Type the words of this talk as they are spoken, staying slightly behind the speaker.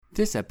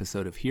This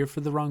episode of Here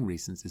for the Wrong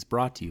Reasons is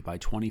brought to you by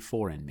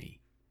 24andMe,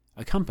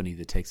 a company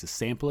that takes a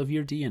sample of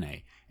your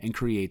DNA and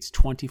creates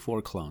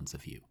 24 clones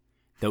of you,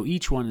 though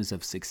each one is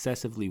of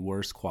successively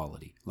worse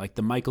quality, like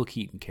the Michael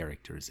Keaton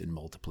characters in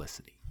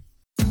Multiplicity.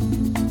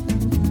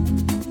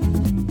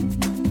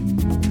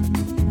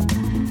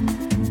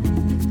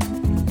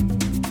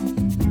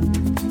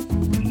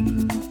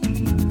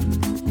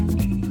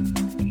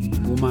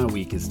 My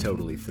week is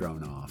totally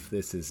thrown off.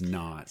 This is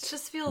not It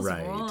just feels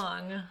right.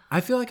 wrong.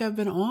 I feel like I've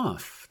been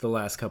off the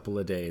last couple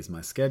of days.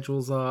 My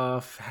schedule's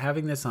off.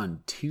 Having this on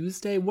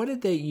Tuesday, what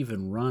did they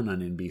even run on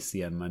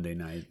NBC on Monday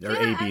night? Or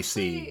Yeah, ABC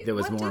actually, that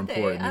was what more did they?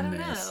 important I than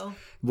don't this? know.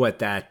 What,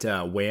 that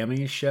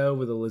Whammy show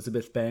with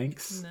Elizabeth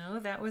Banks?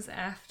 No, that was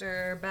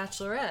after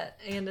Bachelorette,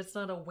 and it's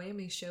not a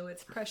whammy show,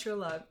 it's Pressure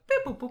Luck.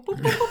 No No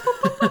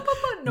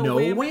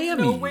whammies.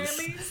 No whammies.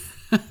 whammies.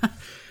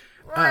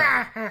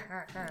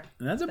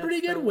 That's a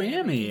pretty good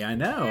whammy. I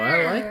know.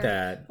 I like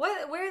that.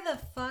 Where the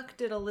fuck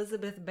did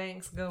Elizabeth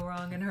Banks go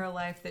wrong in her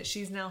life that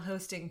she's now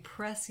hosting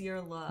Press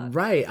Your Luck?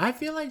 Right. I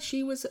feel like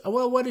she was...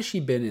 Well, what has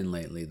she been in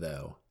lately,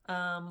 though?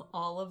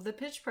 All of the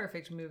Pitch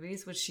Perfect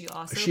movies, which she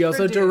also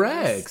produced.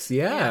 Directs.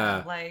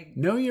 Yeah. like,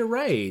 no, you're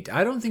right.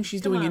 I don't think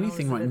she's doing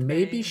anything wrong. Elizabeth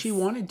Maybe Banks. she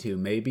wanted to.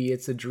 Maybe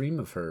it's a dream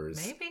of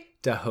hers. Maybe.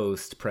 To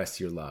host Press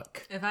Your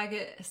Luck. If I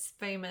get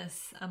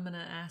famous, I'm going to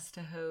ask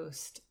to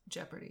host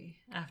Jeopardy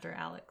after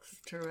Alex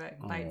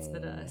Trebek bites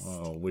the dust.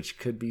 Oh, which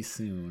could be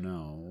soon.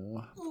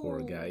 Oh, poor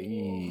guy.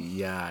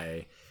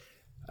 Yay.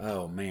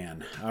 Oh,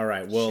 man. All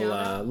right.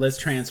 Well, let's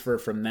transfer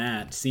from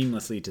that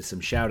seamlessly to some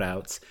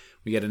shout-outs.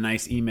 We get a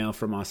nice email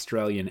from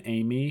Australian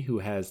Amy, who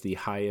has the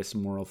highest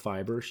moral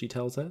fiber, she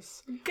tells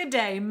us. Good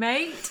day,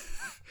 mate.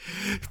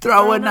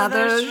 Throw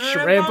another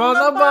shrimp on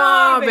the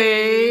barbie.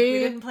 We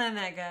didn't plan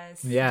that,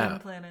 guys. Yeah.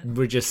 Didn't plan it.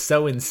 We're just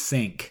so in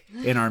sync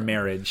in our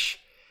marriage.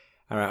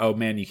 All right. Oh,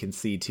 man, you can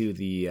see, too,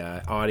 the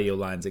audio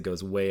lines. It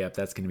goes way up.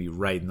 That's going to be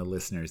right in the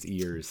listeners'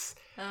 ears.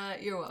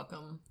 You're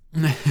welcome.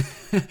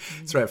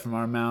 It's right from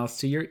our mouths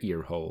to your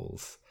ear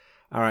holes.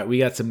 All right, we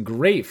got some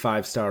great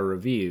 5-star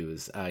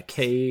reviews.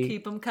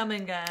 Keep them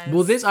coming, guys.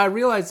 Well, I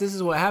realize this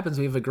is what happens.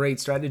 We have a great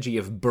strategy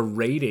of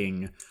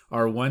berating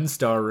our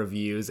 1-star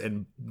reviews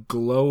and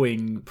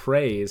glowing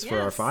praise for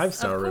our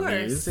 5-star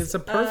reviews. It's a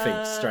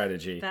perfect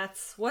strategy.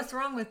 That's what's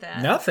wrong with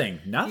that. Nothing.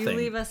 You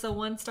leave us a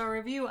 1-star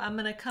review, I'm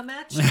gonna come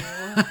at you,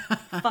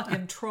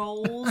 fucking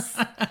trolls.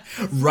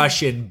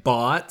 Russian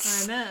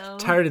bots. I know.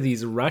 Tired of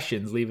these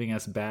Russians leaving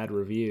us bad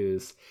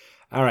reviews.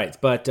 All right,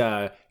 but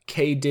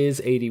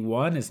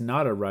KDiz81 is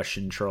not a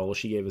Russian troll.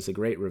 She gave us a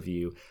great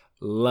review.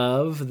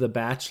 Love the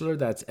Bachelor,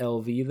 that's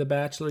LV the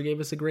Bachelor,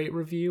 gave us a great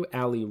review.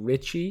 Ali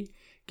Ritchie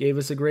gave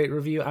us a great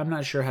review. I'm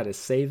not sure how to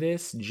say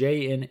this.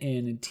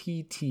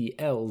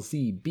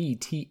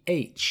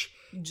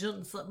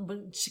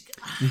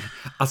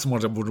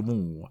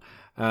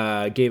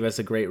 JNNTTLZBTH gave us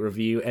a great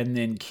review. And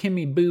then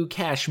Kimmy Boo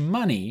Cash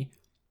Money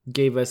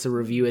gave us a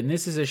review. And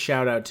this is a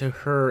shout out to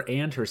her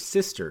and her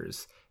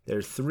sisters.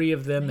 There's 3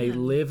 of them. Man. They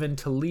live in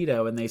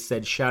Toledo, and they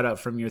said, shout out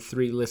from your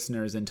 3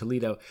 listeners in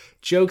Toledo.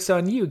 Joke's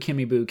on you,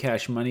 Kimmy Boo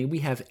Cash Money. We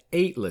have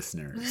 8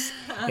 listeners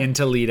in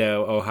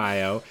Toledo,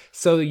 Ohio.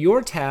 So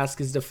your task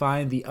is to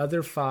find the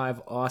other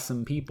 5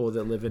 awesome people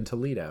that live in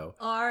Toledo.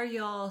 Are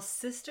y'all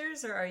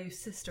sisters, or are you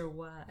sister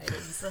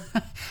wives?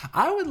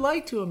 I would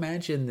like to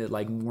imagine that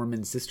like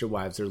Mormon sister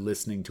wives are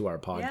listening to our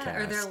podcast. Yeah,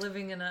 or they're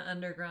living in an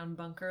underground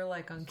bunker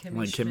like on Kimmy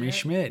like Schmidt. Kimmy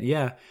Schmidt,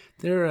 yeah.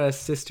 They're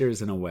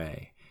sisters in a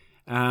way.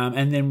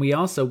 And then we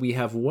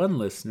have 1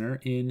 listener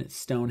in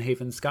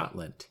Stonehaven,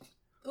 Scotland.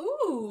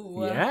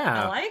 Ooh,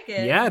 yeah, I like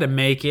it. Yeah, to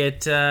make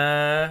it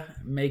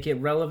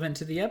relevant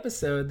to the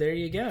episode. There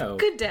you go.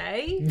 Good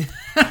day.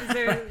 Is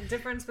there a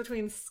difference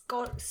between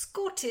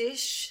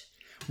Scottish?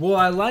 Well,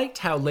 I liked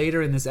how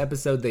later in this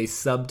episode they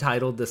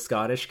subtitled the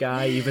Scottish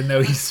guy, even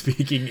though he's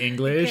speaking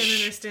English.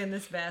 Can't understand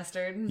this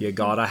bastard. You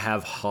gotta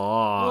have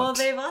heart. Well,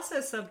 they've also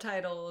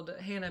subtitled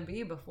Hannah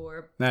B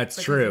before.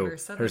 That's true.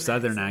 Her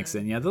southern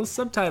accent. Yeah, they'll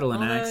subtitle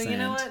an accent. You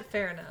know what?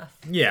 Fair enough.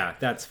 Yeah,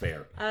 that's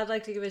fair. I'd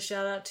like to give a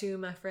shout out to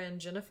my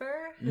friend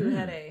Jennifer, who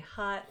had a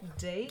hot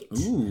date.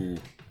 Ooh.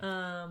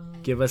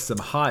 Give us some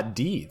hot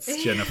deets,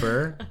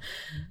 Jennifer.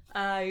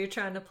 You're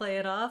trying to play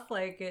it off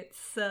like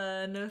it's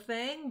no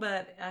thing,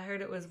 but I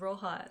heard it was real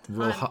hot.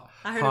 Hot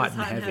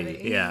and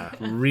heavy. Yeah,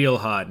 real real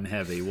hot and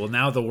heavy. Well,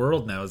 now the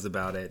world knows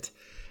about it.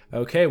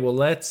 Okay, well,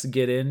 let's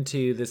get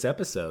into this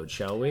episode,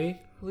 shall we?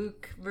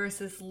 Luke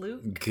versus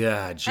Luke.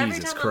 God,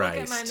 Jesus Christ. Every time I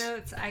look at my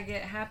notes, I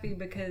get happy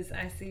because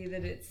I see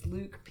that it's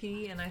Luke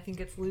P. and I think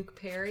it's Luke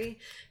Perry.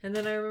 And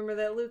then I remember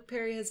that Luke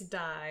Perry has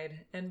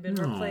died and been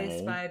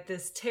replaced by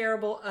this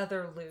terrible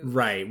other Luke.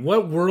 Right.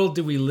 What world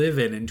do we live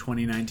in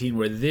 2019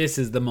 where this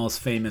is the most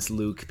famous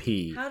Luke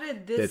P. How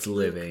did this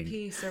Luke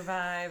P.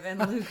 survive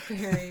and Luke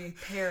Perry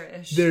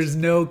perish? There's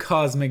no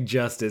cosmic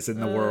justice in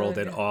the world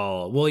at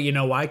all. Well, you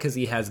know why? Because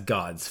he has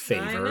God's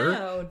favor. I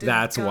know.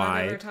 That's God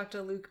why. Ever talk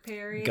to Luke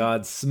Perry?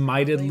 God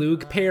smited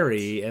Luke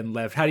Perry and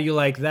left. How do you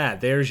like that?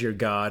 There's your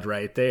God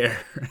right there.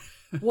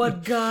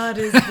 What God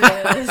is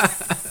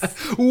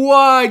this?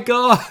 Why,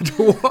 God?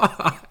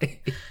 Why?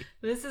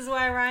 This is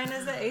why Ryan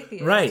is an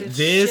atheist. Right. It's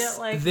This, shit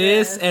like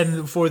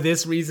and for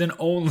this reason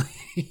only.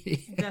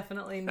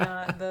 Definitely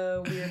not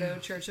the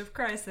weirdo Church of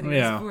Christ that he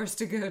Yeah. was forced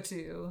to go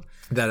to.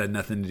 That had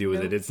nothing to do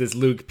with it. It's this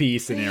Luke P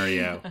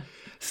scenario.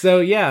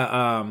 So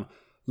yeah,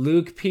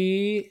 Luke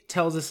P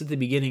tells us at the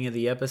beginning of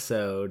the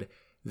episode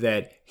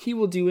that he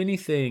will do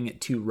anything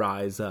to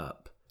rise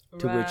up.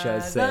 To which I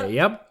Rise say, up.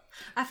 yep.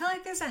 I feel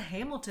like there's a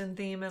Hamilton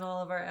theme in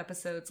all of our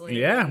episodes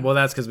lately. Yeah, well,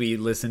 that's because we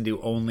listen to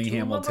only Two of my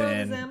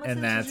Hamilton, brothers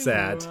and that's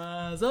sisters, that.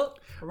 Rise up,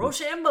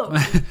 Rochambeau.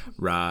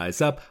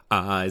 Rise up,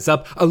 eyes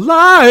up,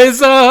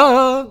 Eliza!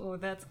 Oh,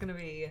 that's gonna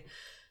be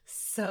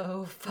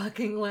so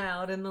fucking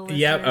loud in the listeners'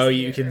 Yep, oh,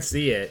 you ear. can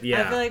see it, I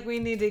yeah. feel like we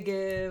need to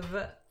give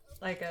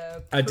like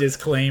A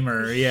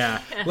disclaimer,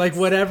 yeah. Yes. Like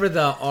whatever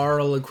the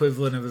oral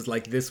equivalent of is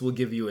like, this will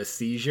give you a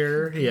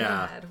seizure,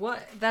 yeah. God,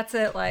 what? That's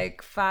at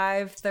like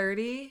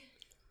 5:30.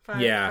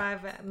 Yeah.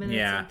 5 minutes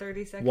Yeah. and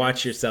 30 seconds.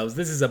 Watch yourselves.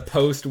 This is a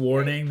post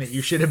warning that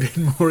you should have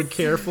been more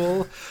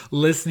careful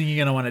listening. You're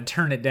gonna want to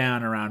turn it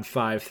down around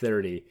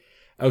 5:30.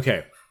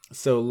 Okay,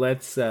 so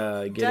let's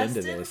get Dustin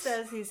into this.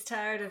 says he's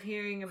tired of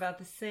hearing about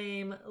the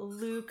same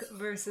Luke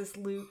versus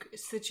Luke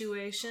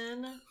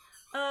situation.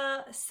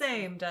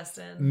 Same,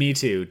 Dustin. Me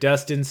too.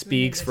 Dustin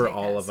speaks to for take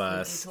all that of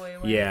us. squeaky toy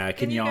away. Yeah, Can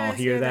can you y'all guys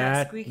hear hear that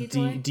that? squeaky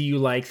Do, toy? do you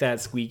like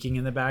that squeaking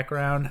in the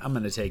background? I'm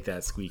gonna take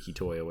that squeaky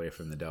toy away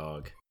from the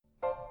dog.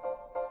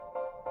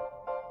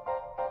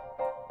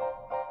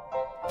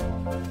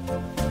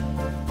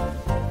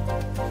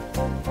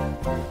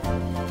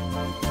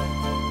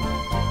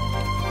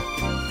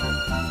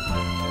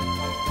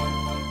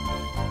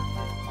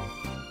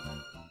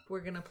 We're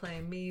gonna play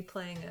me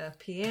playing a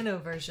piano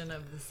version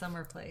of The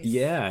Summer Place.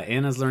 Yeah,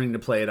 Anna's learning to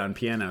play it on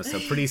piano, so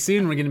pretty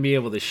soon we're going to be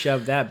able to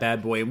shove that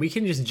bad boy, and we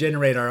can just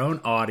generate our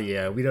own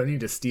audio. We don't need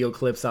to steal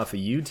clips off of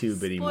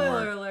YouTube anymore.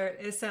 Spoiler alert,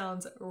 it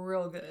sounds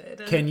real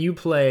good. Can you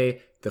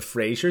play the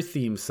Frasier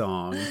theme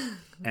song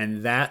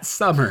and That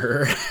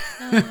Summer?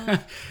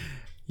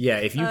 Yeah,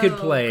 if you could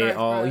play Garth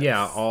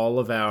Brooks. all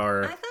of I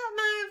our... thought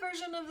my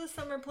version of The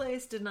Summer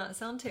Place did not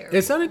sound terrible.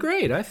 It sounded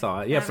great, I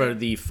thought. Yeah, for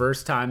the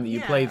first time that you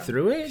Yeah. played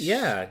through it,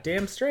 yeah,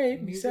 damn straight.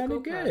 You Musical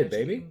sounded good, prodigy.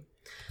 baby.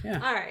 Yeah.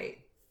 All right.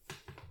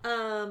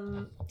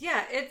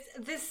 Yeah, it's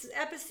this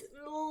episode.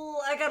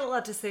 I got a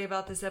lot to say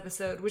about this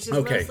episode, which is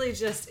Okay. mostly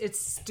just it's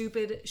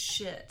stupid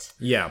shit.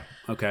 Yeah,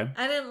 okay.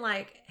 I didn't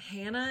like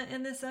Hannah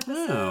in this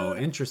episode. Oh,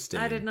 interesting.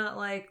 I did not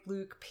like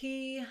Luke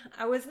P.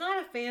 I was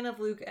not a fan of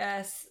Luke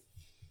S.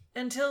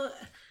 until,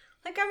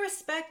 like, I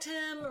respect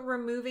him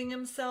removing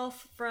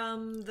himself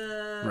from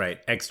the Right,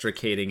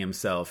 extricating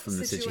himself from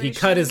the situation. He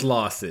Situation. cut his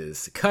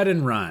losses. Cut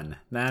and run.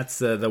 That's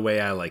the way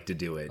I like to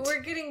do it.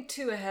 We're getting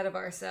too ahead of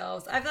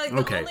ourselves. I feel like the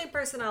Okay. only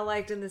person I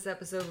liked in this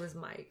episode was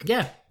Mike. Yeah,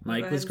 I'll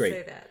Mike go was ahead and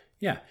great. Say that.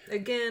 Yeah.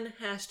 Again,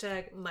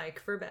 hashtag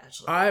Mike for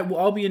Bachelor.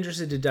 I'll be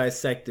interested to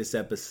dissect this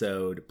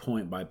episode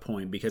point by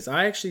point because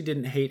I actually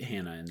didn't hate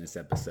Hannah in this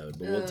episode,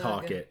 but we'll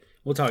talk it.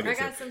 We'll talk I it.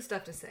 got some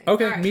stuff to say.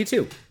 Okay, All right. me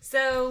too.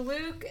 So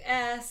Luke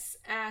S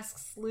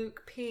asks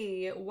Luke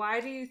P,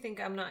 why do you think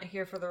I'm not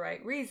here for the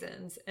right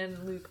reasons?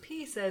 And Luke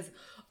P says,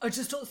 I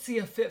just don't see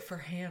a fit for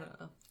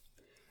Hannah.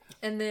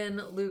 And then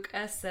Luke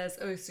S says,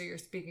 oh, so you're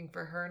speaking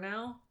for her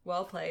now?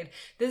 Well played.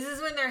 This is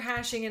when they're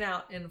hashing it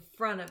out in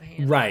front of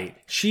Hannah. Right.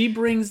 She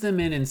brings them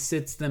in and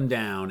sits them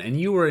down,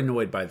 and you were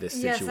annoyed by this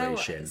situation.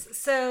 Yes, I was.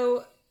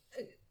 So,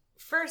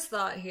 first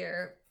thought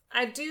here,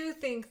 I do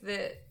think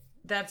that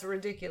that's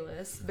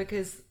ridiculous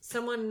because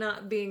someone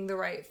not being the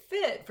right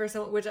fit for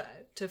someone, which,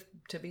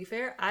 to be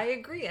fair, I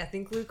agree. I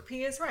think Luke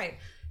P is right.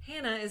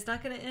 Hannah is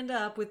not going to end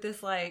up with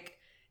this, like,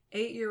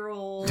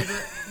 8-year-old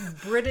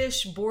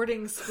British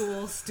boarding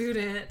school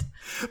student.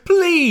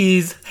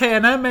 Please,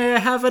 Hannah, may I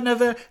have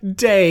another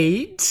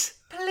date?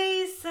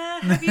 Please, sir,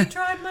 have you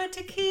tried my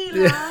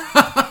tequila?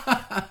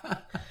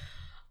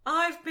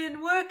 I've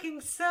been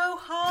working so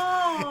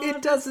hard.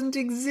 It doesn't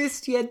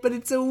exist yet, but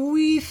it's a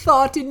wee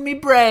thought in me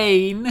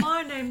brain.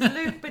 My name's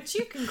Luke, but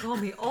you can call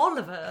me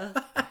Oliver.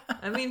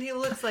 I mean, he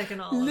looks like an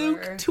Oliver.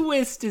 Luke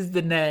Twist is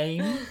the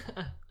name.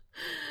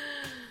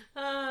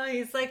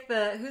 He's like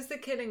who's the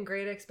kid in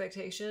Great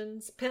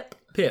Expectations? Pip.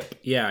 Pip.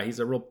 Yeah, he's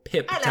a real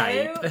Pip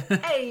Hello.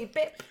 type. Hey,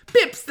 Pip.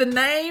 Pip's the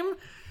name.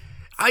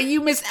 Are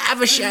you Miss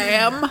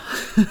Avisham?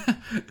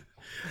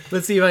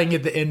 Let's see if I can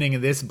get the ending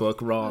of this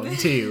book wrong,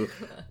 too.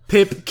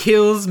 Pip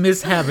kills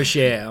Miss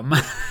Havisham.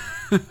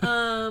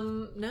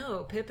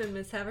 No, Pip and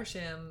Miss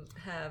Haversham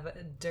have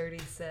dirty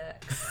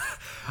sex.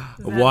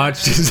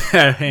 Watched his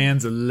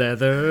hands of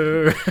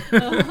leather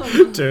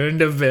turn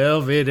to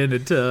velvet in a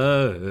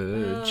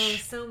Oh,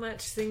 touch. so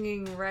much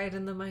singing right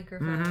in the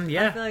microphone.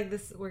 yeah. I feel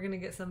like we're gonna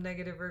get some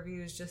negative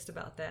reviews just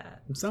about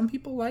that. Some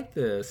people like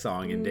the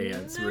song and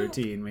dance No.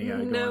 routine we got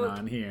going Nope.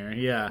 on here.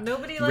 Yeah.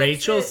 Nobody likes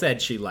Rachel it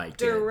said she liked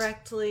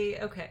Directly,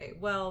 okay.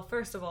 Well,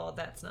 first of all,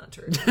 that's not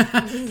true.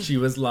 it. She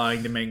was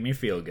lying to make me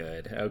feel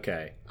good.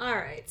 Okay. All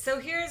right, so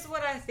here's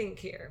what I think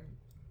here.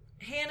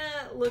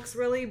 Hannah looks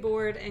really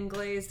bored and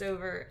glazed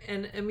over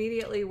and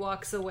immediately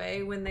walks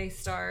away when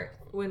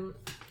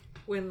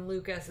when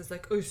Lucas is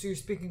like, oh, so you're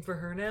speaking for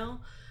her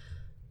now?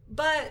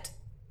 But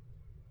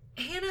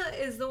Hannah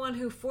is the one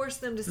who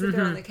forced them to sit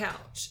there on the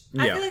couch.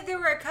 I feel like there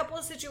were a couple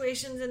of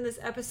situations in this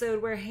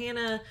episode where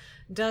Hannah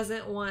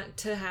doesn't want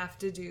to have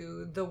to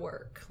do the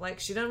work. Like,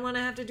 she doesn't want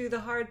to have to do the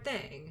hard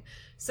thing.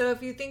 So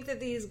if you think that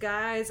these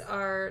guys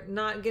are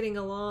not getting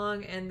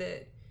along and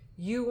that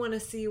you want to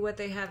see what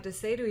they have to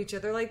say to each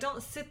other, like,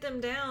 don't sit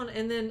them down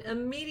and then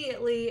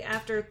immediately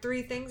after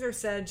 3 things are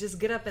said, just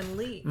get up and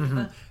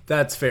leave.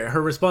 That's fair.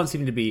 Her response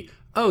seemed to be,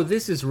 oh,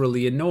 this is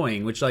really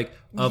annoying, which, like,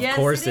 of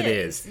course it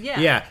is.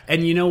 Yeah.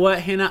 And you know what,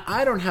 Hannah?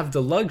 I don't have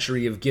the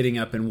luxury of getting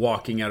up and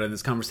walking out of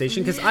this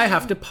conversation because I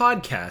have to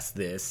podcast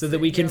this so that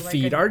we can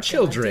feed our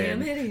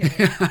children.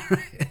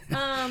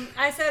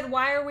 I said,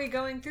 why are we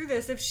going through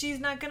this if she's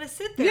not going to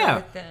sit there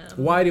with them?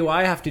 Why do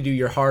I have to do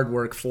your hard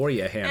work for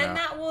you, Hannah? And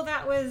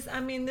that was, I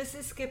mean, this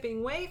is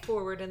skipping way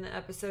forward in the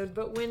episode,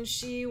 but when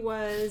she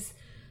was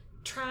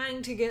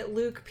trying to get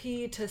Luke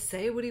P to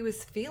say what he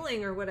was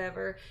feeling or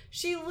whatever,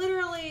 she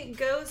literally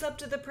goes up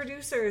to the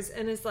producers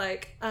and is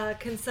like,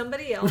 can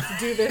somebody else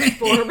do this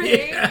for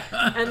me?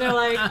 And they're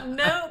like,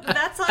 nope,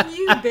 that's on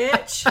you,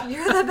 bitch.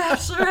 You're the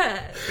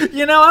Bachelorette.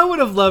 You know, I would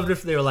have loved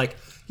if they were like,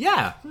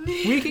 yeah,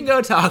 we can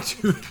go talk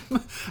to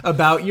him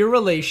about your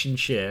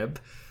relationship.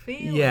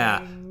 Feelings.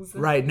 Yeah,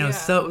 right. No,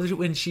 so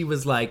when she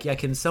was like, yeah,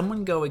 can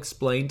someone go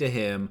explain to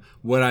him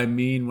what I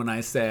mean when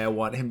I say I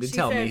want him to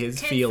tell me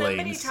his feelings?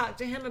 Can somebody talk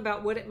to him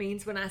about what it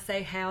means when I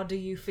say, how do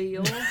you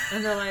feel?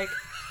 And they're like,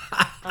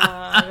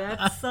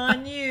 that's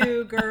on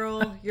you,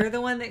 girl. You're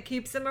the one that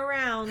keeps him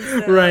around.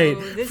 So right.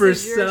 This For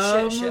is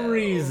your some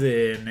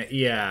reason.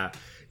 Yeah.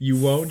 You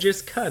won't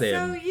just cut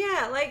him. So,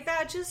 yeah, like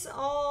that just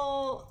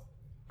all...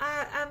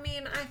 I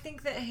mean, I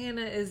think that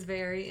Hannah is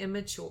very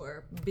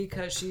immature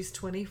because she's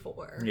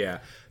 24. Yeah.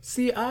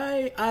 See,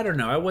 I don't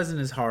know. I wasn't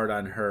as hard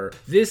on her.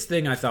 This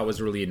thing I thought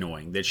was really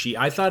annoying.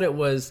 I thought it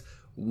was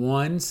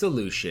one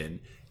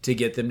solution to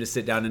get them to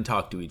sit down and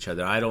talk to each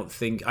other. I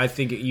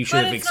think you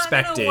should have expected. But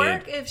it's not going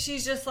to work if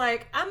she's just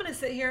like, I'm going to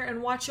sit here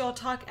and watch y'all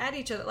talk at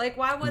each other. Like,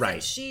 why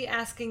wasn't she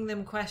asking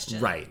them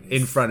questions? Right.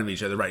 In front of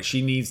each other. Right.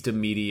 She needs to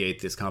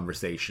mediate this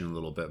conversation a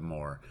little bit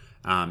more.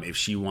 If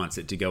she wants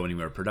it to go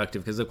anywhere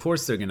productive, because of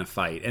course they're going to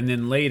fight. And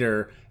then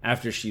later,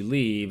 after she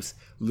leaves,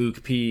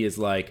 Luke P is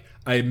like,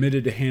 I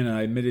admitted to Hannah,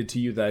 I admitted to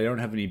you that I don't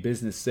have any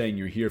business saying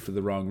you're here for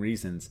the wrong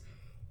reasons.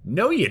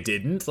 No, you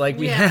didn't. Like,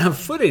 we have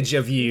footage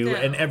of you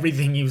and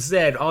everything you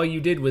said. All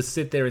you did was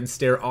sit there and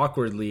stare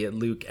awkwardly at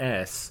Luke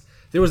S.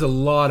 There was a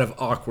lot of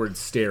awkward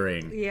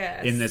staring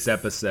in this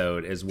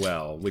episode as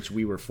well, which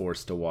we were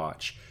forced to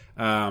watch.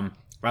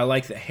 I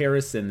like that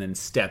Harrison then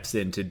steps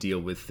in to deal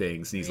with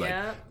things. And he's like,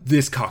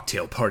 this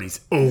cocktail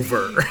party's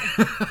over.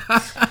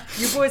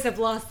 You boys have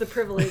lost the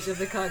privilege of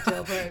the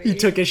cocktail party. He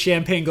took a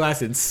champagne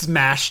glass and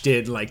smashed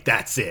it like,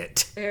 that's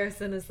it.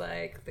 Harrison is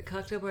like, the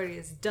cocktail party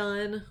is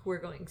done. We're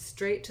going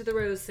straight to the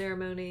rose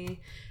ceremony.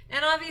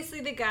 And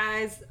obviously the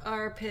guys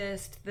are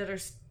pissed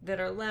that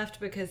are left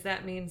because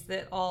that means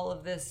that all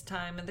of this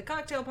time in the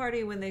cocktail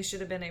party when they should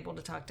have been able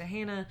to talk to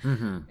Hannah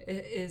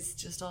is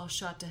just all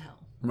shot to hell.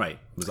 Right.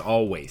 It was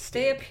all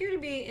wasted. They appear to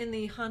be in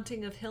the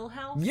Haunting of Hill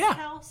House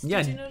house.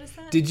 Yeah. Did you notice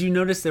that? Did you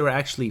notice there were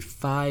actually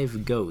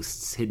 5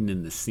 ghosts hidden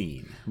in the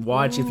scene?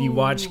 If you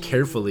watch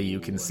carefully,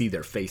 you can see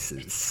their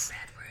faces. It's the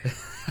red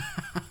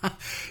room.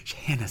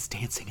 Hannah's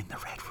dancing in the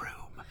red room.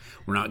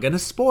 We're not going to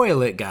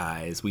spoil it,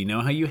 guys. We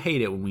know how you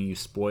hate it when you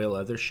spoil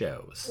other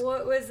shows. Well,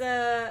 it was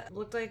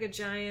looked like a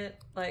giant,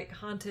 like,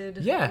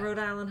 haunted Rhode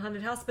Island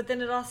haunted house, but then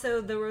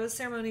the rose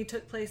ceremony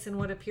took place in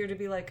what appeared to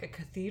be like a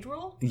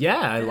cathedral. Yeah,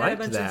 I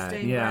liked that. It had a bunch of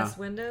stained glass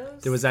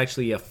windows. There was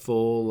actually a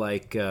full,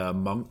 like,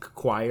 monk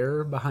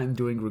choir behind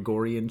doing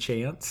Gregorian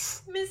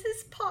chants.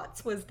 Mrs.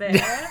 Potts was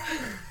there.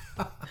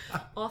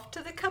 Off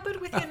to the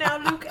cupboard with you now,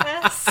 Luke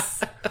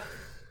S.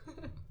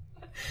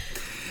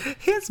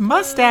 His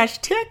mustache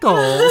tickles.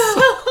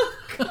 Oh,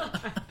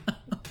 God.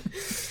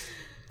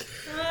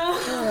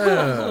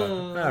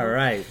 All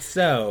right.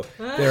 So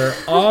there are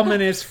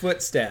ominous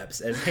footsteps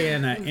as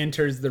Hannah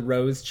enters the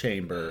rose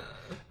chamber.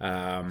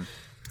 And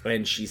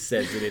she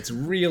says that it's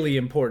really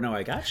important. Oh,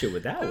 I got you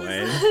with that one.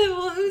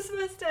 Well, whose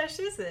mustache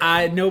is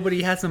it?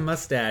 Nobody has a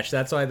mustache.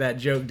 That's why that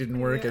joke didn't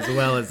work as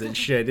well as it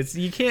should.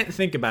 You can't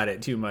think about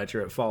it too much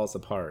or it falls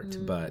apart.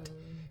 But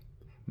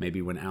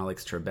maybe when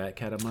Alex Trebek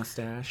had a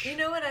mustache. You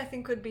know what I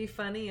think would be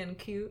funny and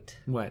cute?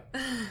 What?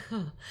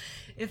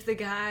 If the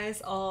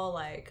guys all,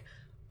 like,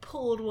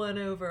 pulled one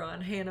over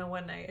on Hannah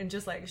one night and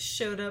just, like,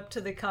 showed up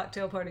to the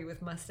cocktail party with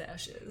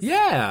mustaches.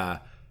 Yeah.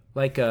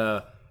 Like,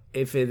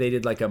 if they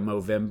did, like, a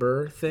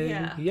Movember thing.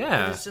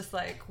 Yeah. It was just,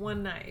 like,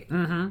 one night.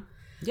 Mm-hmm.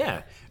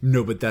 Yeah.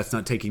 No, but that's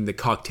not taking the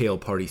cocktail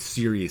party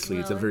seriously.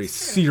 It's a very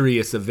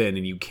serious event,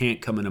 and you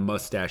can't come in a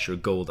mustache or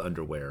gold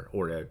underwear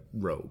or a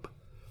robe.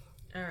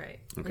 All right.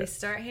 Okay. We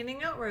start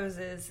handing out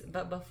roses,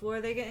 but before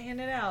they get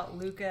handed out,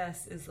 Luke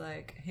S. is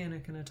like, Hannah,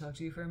 can I talk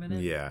to you for a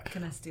minute? Yeah.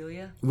 Can I steal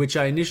you? Which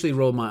I initially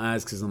rolled my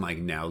eyes because I'm like,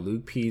 now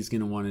Luke P's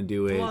going to want to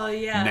do it. Well,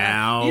 yeah.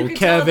 Now You could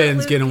tell that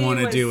Kevin's Luke going to P want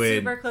to was do it.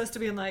 super close to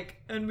being like,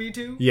 and me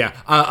too. Yeah.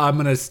 I'm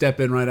going to step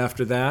in right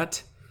after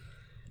that.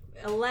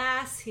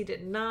 Alas, he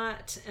did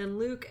not. And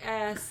Luke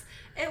S.,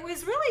 it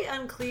was really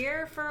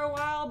unclear for a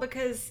while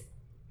because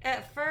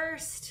at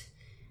first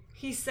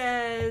he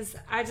says,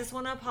 I just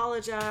want to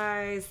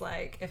apologize,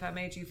 like, if I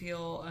made you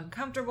feel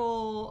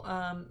uncomfortable.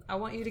 I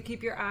want you to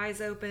keep your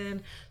eyes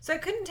open. So I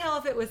couldn't tell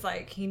if it was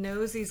like he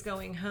knows he's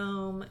going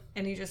home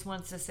and he just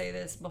wants to say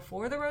this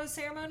before the rose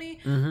ceremony.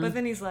 But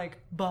then he's like,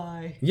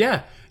 bye.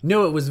 Yeah.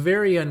 No, it was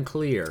very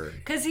unclear.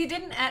 Because he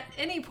didn't, at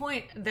any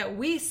point that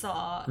we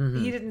saw,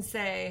 he didn't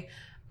say,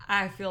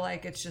 I feel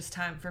like it's just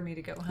time for me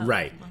to go home.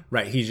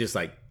 Right. He's just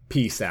like,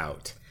 peace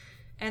out.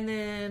 And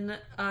then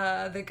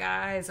the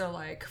guys are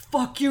like,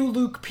 fuck you,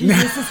 Luke P.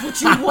 This is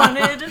what you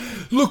wanted.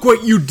 Look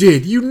what you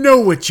did. You know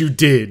what you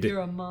did.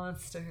 You're a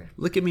monster.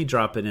 Look at me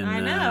dropping in I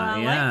know.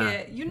 I like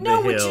it. You the know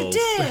what hills.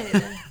 you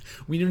did.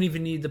 We don't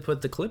even need to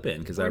put the clip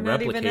in because I We're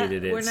not even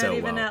replicated it We're so not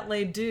even well. at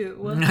Les Deux.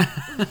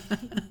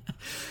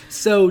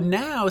 So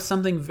now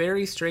something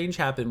very strange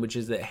happened, which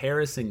is that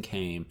Harrison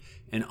came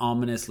and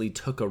ominously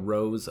took a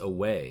rose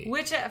away.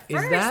 Which at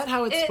first, is that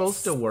how it's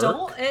supposed to work?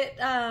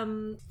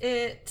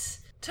 It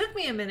took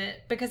me a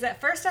minute because at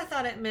first I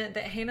thought it meant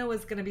that Hannah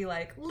was going to be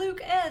like,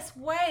 Luke S.,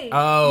 wait.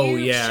 Oh, you've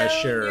yeah,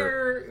 shown sure.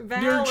 Your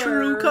valor. Your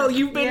true color.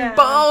 You've been Yeah.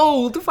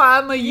 bold.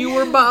 Finally, you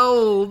were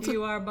bold.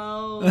 You are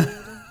bold.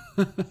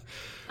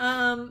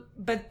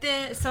 But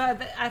then, so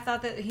I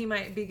thought that he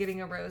might be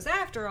getting a rose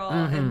after all,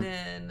 and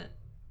then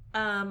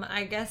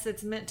I guess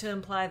it's meant to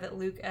imply that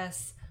Luke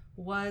S.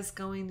 was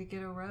going to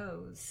get a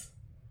rose.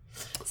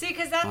 See,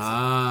 because that's what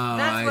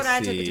I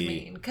took it to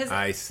mean. 'Cause,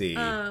 I see.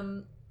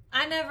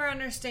 I never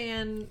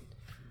understand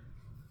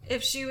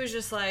if she was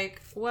just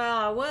like, well,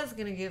 I was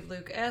going to give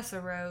Luke S. a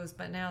rose,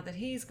 but now that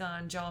he's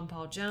gone, John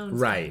Paul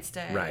Jones can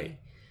stay. Right.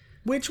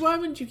 Which, why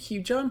wouldn't you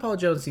keep... John Paul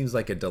Jones seems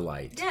like a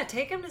delight. Yeah,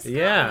 take him to Scotland.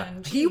 Yeah,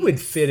 he Jeez. would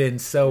fit in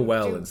so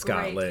well Do in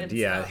Scotland. great in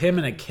Yeah, Scotland. him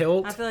in a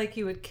kilt. I feel like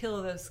he would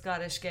kill those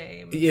Scottish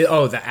games. Yeah,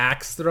 oh, the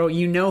axe throw.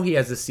 You know he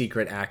has a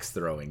secret axe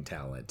throwing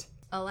talent.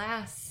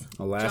 Alas,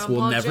 Alas, John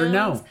we'll Paul never Jones,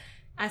 know.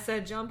 I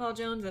said John Paul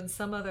Jones and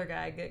some other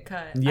guy get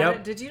cut.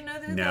 Yep. Did you know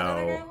who that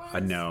other guy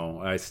was? No,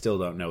 I still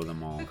don't know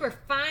them all. I think we're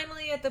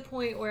finally at the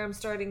point where I'm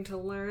starting to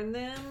learn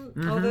them.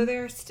 Although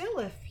there are still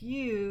a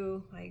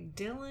few, like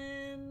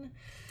Dylan.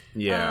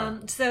 Yeah.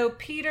 So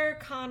Peter,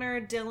 Connor,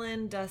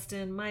 Dylan,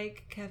 Dustin,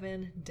 Mike,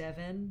 Kevin,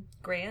 Devin,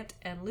 Grant,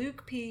 and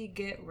Luke P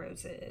get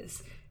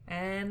roses.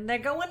 And they're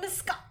going to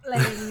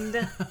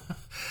Scotland.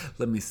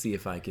 Let me see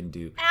if I can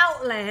do...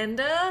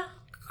 Outlander.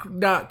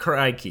 Not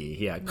crikey.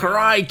 Yeah,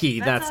 crikey.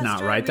 That's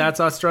not right. That's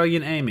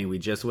Australian Amy. We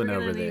just went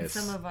over Need this.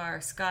 some of our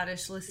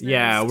Scottish listeners.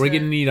 Yeah, we're to-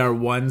 going to need our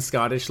one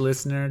Scottish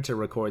listener to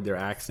record their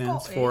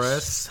accents for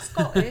us.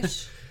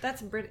 Scottish. That's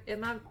Brit.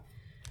 Am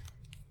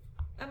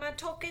I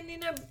talking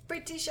in a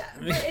British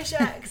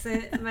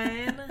accent,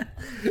 man?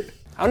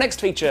 Our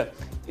next feature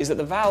is that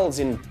the vowels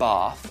in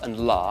bath and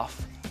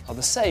laugh are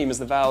the same as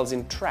the vowels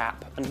in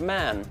trap and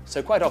man.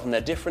 So quite often they're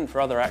different for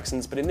other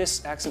accents, but in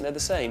this accent they're the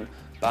same.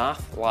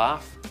 Bath,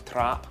 laugh,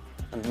 trap,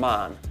 and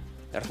man.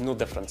 There's no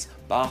difference.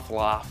 Bath,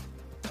 laugh,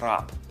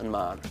 trap, and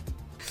man.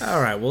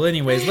 All right. Well,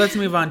 anyways, let's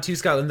move on to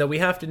Scotland, though we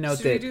have to note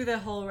Should we that do the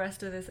whole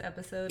rest of this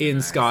episode in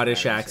our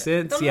Scottish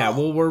accents, The yeah, Loch-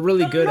 well, we're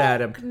really the good at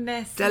them. Loch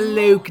Ness The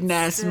Loch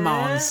Ness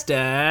Monster.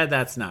 Monster.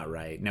 That's not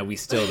right. No, we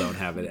still don't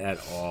have it at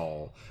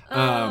all.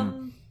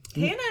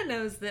 Hannah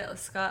knows that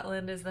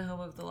Scotland is the home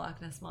of the Loch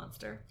Ness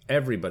Monster.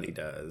 Everybody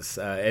does.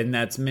 And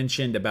that's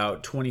mentioned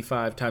about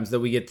 25 times, though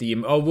we get the...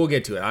 Oh, we'll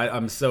get to it.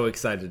 I'm so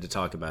excited to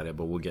talk about it,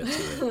 but we'll get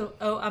to it.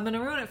 Oh, I'm going to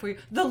ruin it for you.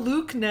 The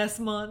Loch Ness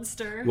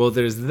Monster. Well,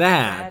 there's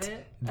that. Got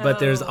it? But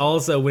there's Oh.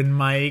 also when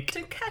Mike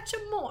To catch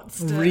a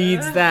monster.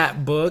 reads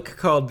that book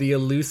called The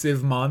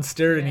Elusive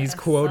Monster, and he's Yes,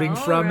 quoting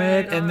from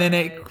alright, it, and then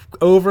it alright.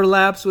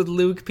 overlaps with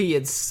Luke P.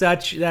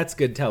 That's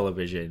good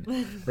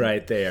television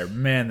right there.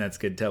 Man, that's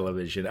good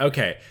television.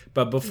 Okay,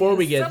 but before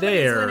we get Somebody's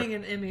there, winning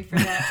an Emmy for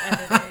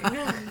that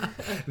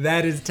editing.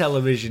 that is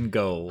television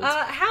gold.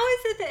 How is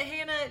it that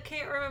Hannah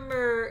can't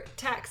remember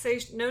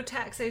no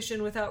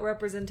taxation without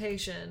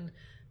representation,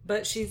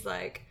 but she's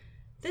like,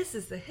 this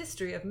is the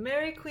history of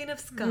Mary Queen of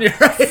Scots.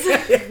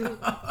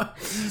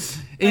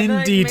 In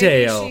Like,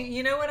 detail. maybe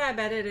you know what I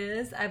bet it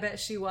is? I bet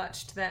she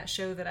watched that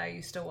show that I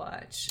used to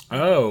watch.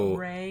 Oh.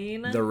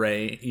 Rain. The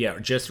Rain. Yeah,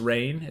 just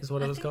Rain is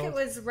what it I was think called? it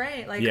was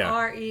Rain. Like Yeah.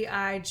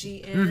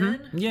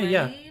 REIGN. Yeah,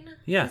 yeah. Rain?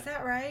 Yeah. Is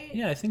that right?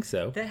 Yeah, I think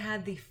so. That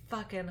had the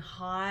fucking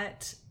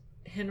hot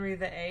Henry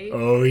VIII.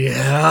 Oh,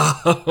 yeah.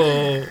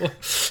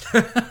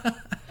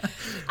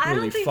 I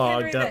really don't think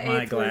fogged Henry up VIII my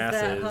was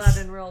that glasses. hot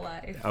in real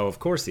life. Oh, of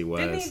course he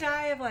Didn't he was.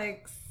 die of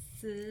like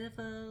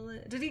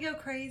syphilis. Did he go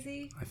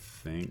crazy? I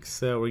think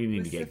so. We're gonna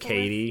need to get syphilis?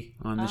 Katie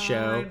on the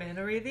show. I'm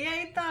Henry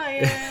VIII,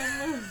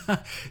 I am.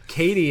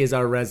 Katie is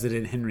our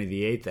resident Henry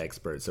VIII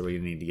expert, so we're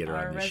gonna need to get her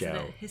Our on the show.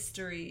 resident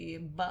history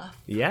buff.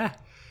 Yeah.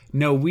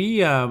 No,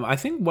 we, I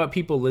think what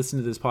people listen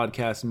to this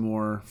podcast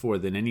more for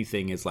than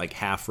anything is like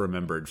half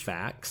remembered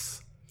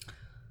facts.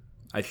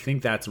 I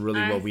think that's really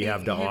what we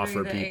have to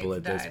offer people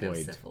at this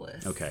point.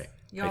 Syphilis. Okay.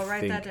 Y'all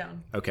write that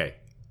down. Okay.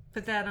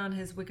 Put that on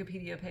his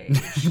Wikipedia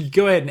page.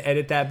 Go ahead and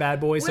edit that bad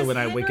boy so when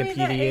I Henry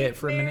Wikipedia VIII it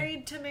for a minute.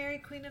 married to Mary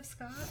Queen of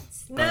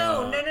Scots?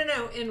 No.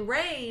 In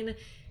Reign,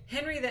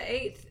 Henry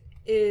VIII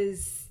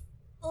is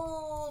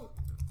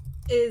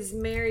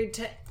married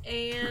to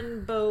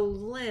Anne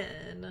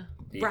Boleyn.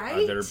 The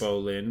Right? other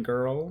Boleyn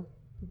girl?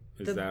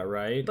 Is that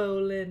right?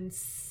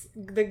 Boleyn's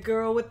the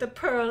girl with the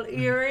pearl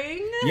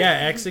earring.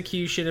 Yeah,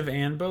 Execution of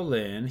Anne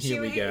Boleyn.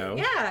 Here we go.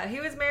 Yeah,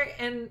 he was married,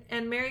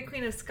 and Mary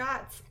Queen of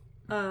Scots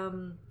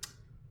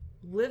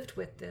lived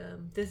with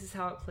them. This is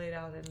how it played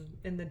out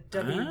in the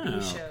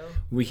WB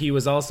show. He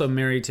was also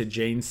married to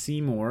Jane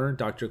Seymour,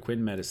 Dr.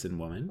 Quinn medicine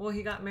woman. Well,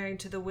 he got married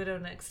to the widow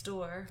next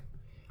door.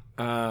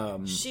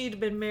 She'd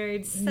been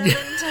married 7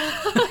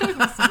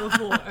 times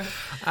before.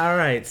 All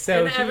right,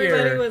 so and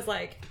everybody was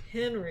like,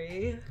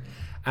 Henry.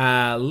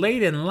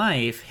 Late in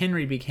life,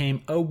 Henry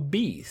became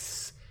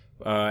obese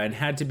and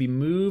had to be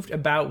moved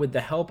about with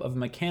the help of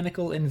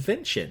mechanical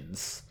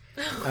inventions.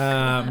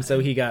 So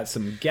he got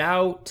some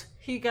gout.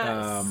 He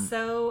got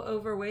so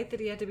overweight that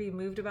he had to be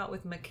moved about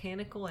with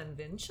mechanical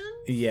inventions?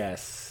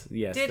 Yes,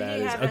 Did that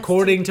he is have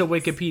according to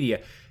STDs?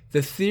 Wikipedia.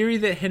 The theory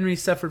that Henry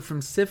suffered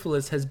from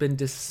syphilis has been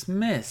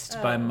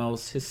dismissed by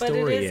most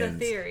historians. But it is a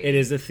theory. It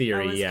is a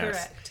theory, I was yes.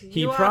 correct.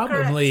 He You are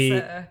probably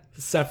correct,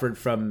 sir. suffered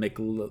from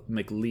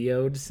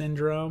McLeod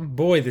syndrome.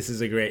 Boy, this is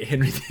a great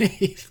Henry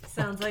VIII.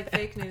 Sounds like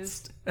fake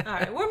news. All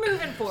right, we're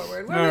moving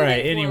forward. All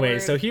right, anyway,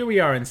 so here we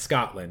are in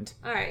Scotland.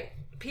 All right.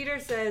 Peter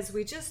says,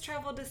 we just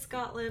traveled to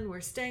Scotland.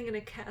 We're staying in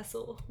a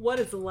castle. What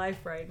is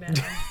life right now?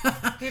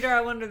 Peter,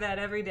 I wonder that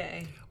every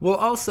day. Well,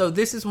 also,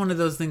 this is one of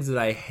those things that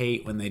I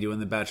hate when they do in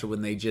The Bachelor,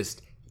 when they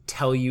just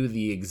tell you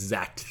the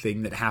exact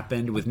thing that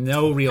happened with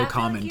no real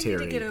commentary. I feel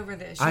like you need to get over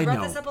this. You I brought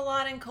know. this up a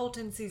lot in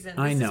Colton season.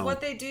 I This know. is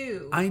what they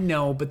do. I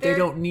know, but they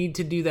don't need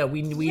to do that.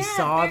 We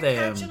saw they're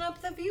them. catching up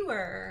the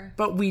viewer.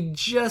 But we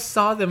just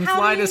saw them How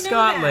fly do you to know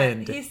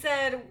Scotland. that? He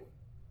said,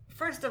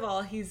 first of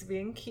all, he's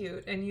being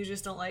cute, and you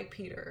just don't like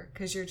Peter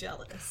because you're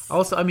jealous.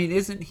 Also, I mean,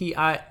 isn't he?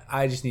 I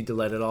just need to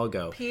let it all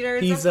go.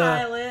 Peter's a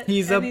pilot,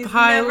 He's and a he's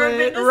pilot, never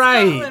been to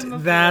right? Scotland before.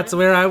 That's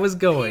where I was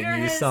going. Peter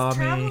You has saw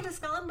traveled me. to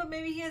Scotland, but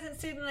maybe he hasn't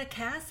stayed in a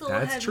castle.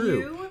 That's Have true.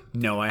 You?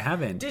 No, I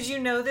haven't. Did you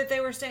know that they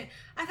were staying?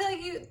 I feel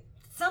like you.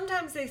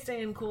 Sometimes they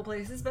stay in cool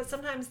places, but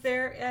sometimes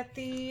they're at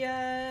the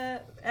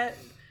at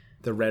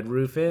The Red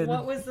Roof Inn.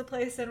 what was the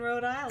place in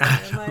Rhode Island?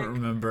 I don't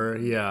remember.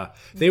 Yeah,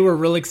 they were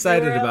real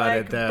excited they were about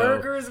like it though.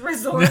 Burgers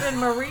Resort and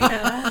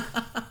Marina.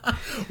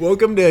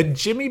 Welcome to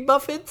Jimmy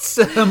Buffett's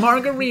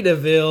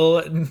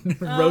Margaritaville,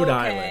 Rhode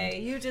Island.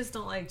 Okay, you just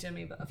don't like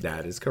Jimmy Buffett.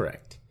 That is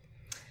correct.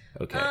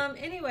 Okay.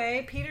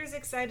 Anyway, Peter's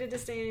excited to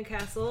stay in a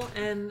castle,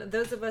 and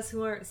those of us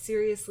who aren't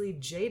seriously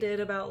jaded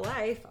about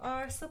life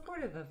are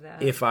supportive of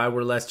that. If I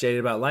were less jaded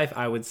about life,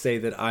 I would say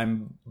that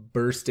I'm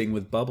bursting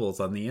with bubbles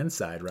on the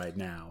inside right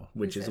now,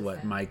 which is says what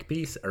that? Mike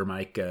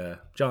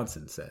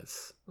Johnson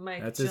says.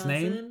 Mike That's Johnson,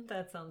 his name?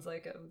 that sounds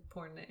like a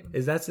porn name.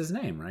 That's his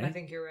name, right? I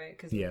think you're right,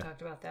 because Yeah. we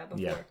talked about that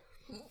before.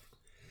 Yeah.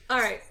 All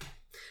right.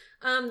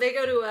 They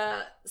go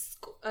to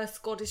a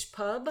Scottish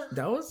pub.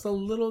 That was a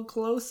little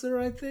closer,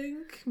 I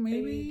think.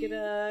 Maybe. Get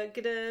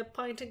a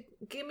pint of,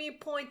 give me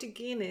a pint of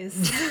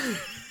Guinness.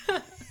 All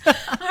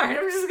right,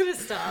 I'm just gonna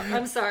stop.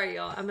 I'm sorry,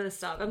 y'all. I'm gonna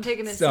stop. I'm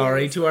taking it. Sorry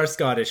seriously. to our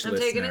Scottish I'm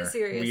listener. taking it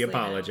seriously. We now.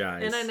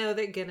 apologize. And I know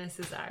that Guinness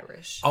is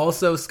Irish.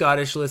 Also,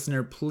 Scottish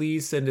listener,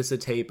 please send us a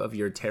tape of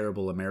your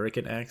terrible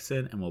American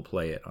accent, and we'll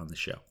play it on the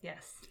show.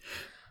 Yes.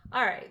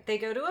 All right, they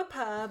go to a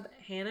pub.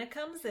 Hannah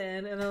comes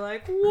in, and they're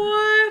like,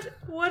 "What?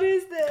 What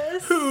is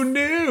this?" Who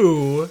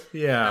knew?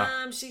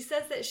 Yeah. She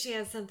says that she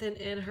has something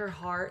in her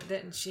heart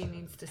that she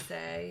needs to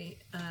say.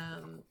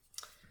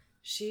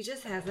 She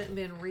just hasn't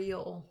been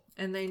real,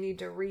 and they need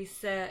to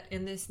reset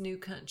in this new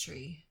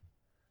country.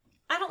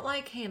 I don't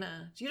like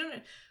Hannah. You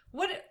don't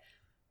what?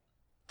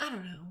 I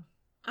don't know.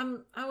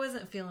 I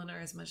wasn't feeling her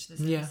as much this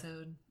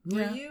episode.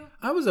 Were you?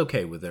 I was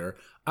okay with her.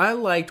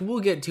 We'll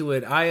get to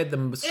it. I had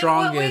the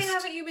strongest. In what way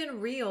haven't you been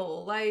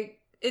real? Like,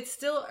 it's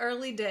still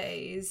early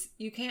days.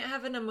 You can't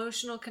have an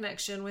emotional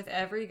connection with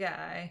every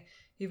guy.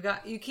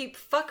 You keep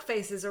fuck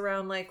faces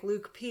around like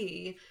Luke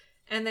P,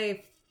 and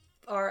they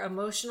are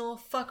emotional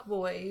fuck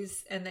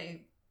boys, and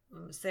they,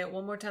 say it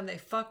one more time, they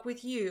fuck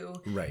with you.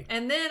 Right.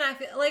 And then I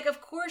feel like,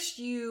 of course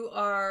you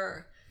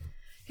are.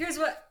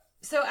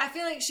 So I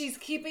feel like she's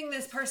keeping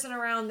this person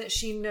around that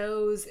she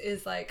knows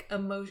is like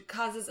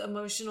causes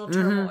emotional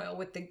turmoil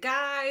with the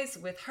guys,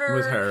 with her.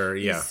 With her,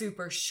 yeah. He's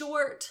super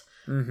short.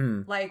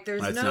 Like,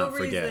 there's Let's no not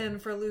forget. reason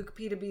for Luke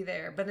P to be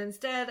there. But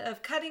instead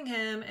of cutting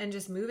him and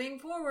just moving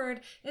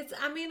forward,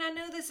 I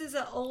know this is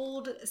an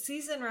old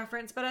season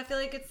reference, but I feel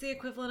like it's the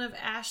equivalent of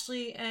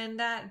Ashley and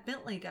that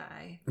Bentley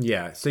guy.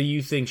 Yeah, so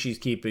you think she's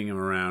keeping him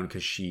around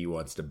because she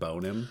wants to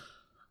bone him?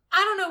 I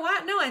don't know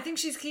why. No, I think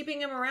she's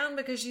keeping him around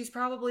because she's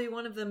probably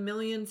one of the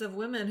millions of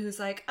women who's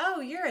like,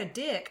 oh, you're a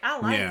dick. I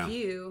like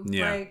you.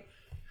 Yeah. Like,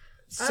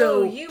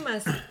 So you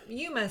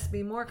must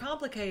be more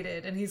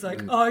complicated. And he's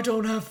like, I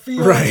don't have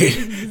feelings.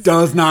 right,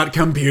 does not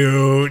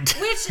compute.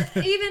 Which,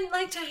 even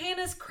like to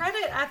Hannah's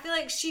credit, I feel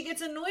like she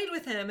gets annoyed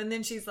with him. And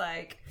then she's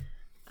like,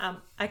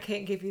 I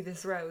can't give you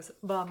this rose,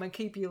 but I'm going to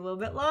keep you a little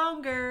bit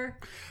longer.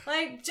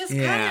 Like, just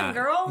cut him,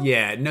 girl.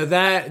 Yeah, no,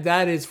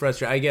 that is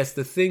frustrating. I guess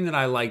the thing that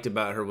I liked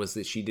about her was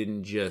that she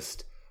didn't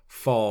just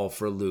fall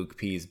for Luke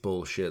P's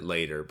bullshit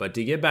later. But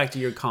to get back to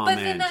your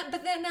comment...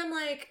 But then I'm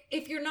like,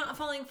 if you're not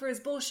falling for his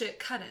bullshit,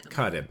 cut him.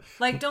 Cut him.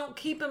 Like, don't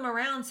keep him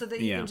around so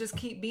that you can just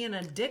keep being a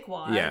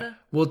dickwad. Yeah.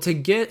 Well,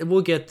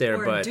 we'll get there,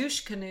 or but... a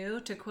douche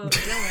canoe, to quote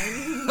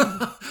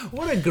Dylan.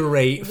 What a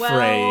great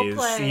phrase.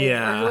 Played.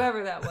 Yeah. Or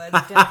whoever that was.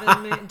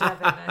 Devin,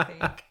 I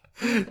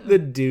think. The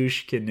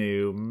douche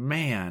canoe.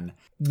 Man.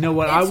 No,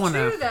 what It's I want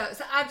to... true, though.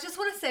 So I just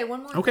want to say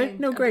one more Okay, thing.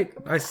 no, great.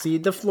 I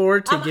cede the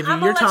floor to give you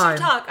I'm your gonna time. let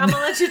you talk. I'm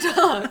going to let you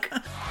talk.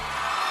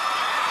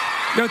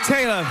 Yo,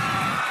 Taylor,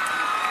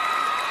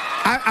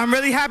 I'm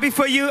really happy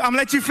for you. I'm going to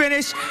let you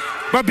finish.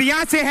 But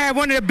Beyonce had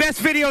one of the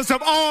best videos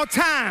of all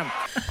time.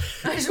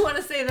 I just want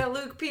to say that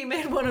Luke P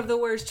made one of the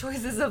worst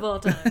choices of all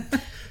time.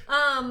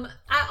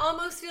 I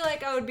almost feel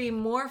like I would be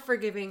more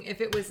forgiving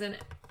if it was an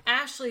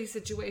Ashley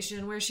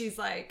situation where she's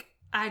like,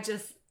 I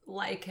just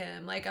like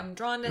him. Like, I'm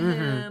drawn to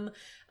him.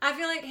 I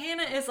feel like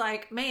Hannah is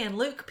like, man,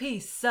 Luke P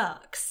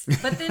sucks.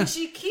 But then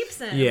she keeps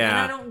him. Yeah. And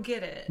I don't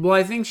get it. Well,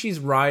 I think she's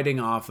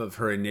riding off of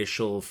her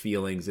initial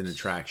feelings and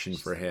attraction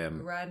for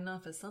him. Riding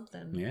off of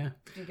something. Yeah.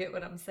 You get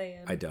what I'm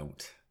saying? I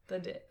don't. The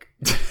dick.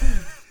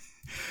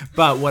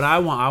 But what I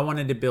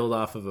wanted to build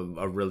off of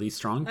a really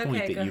strong point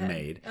Okay, that go you ahead.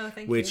 made, Oh,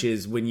 thank which you.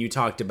 is when you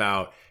talked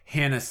about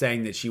Hannah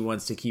saying that she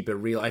wants to keep it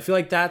real. I feel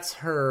like that's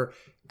her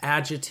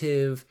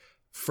adjective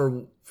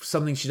for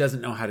something she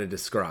doesn't know how to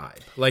describe.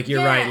 Like,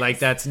 you're right. Like,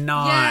 that's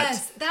not.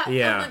 Yes, oh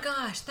yeah. my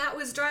gosh, that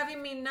was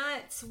driving me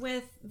nuts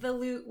with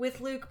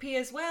Luke P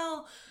as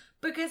well,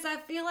 because I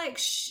feel like,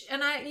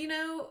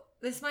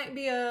 this might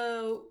be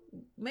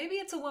maybe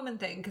it's a woman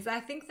thing, because I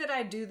think that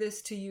I do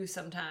this to you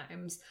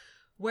sometimes,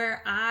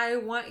 where I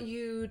want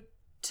you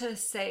to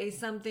say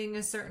something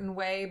a certain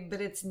way,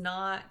 but it's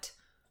not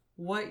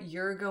what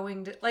you're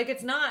going to, like,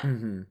 it's not,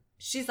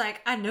 she's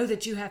like, I know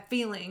that you have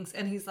feelings,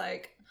 and he's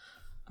like,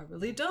 I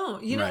really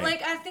don't. You know, Right.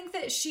 like, I think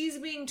that she's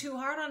being too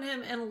hard on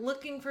him and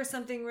looking for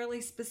something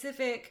really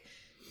specific.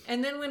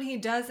 And then when he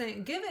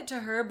doesn't give it to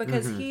her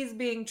because he's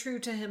being true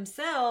to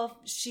himself,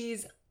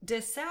 she's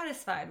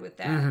dissatisfied with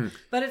that.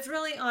 But it's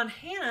really on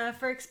Hannah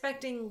for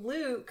expecting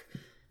Luke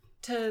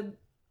to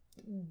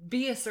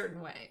be a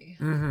certain way.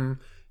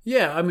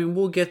 Yeah, I mean,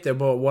 we'll get there.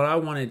 But what I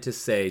wanted to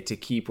say to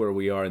keep where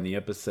we are in the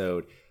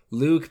episode,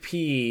 Luke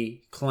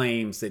P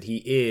claims that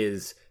he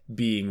is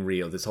being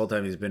real. This whole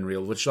time he's been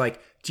real, which,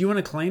 like, do you want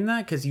to claim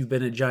that? Because you've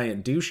been a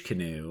giant douche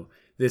canoe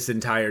this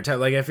entire time.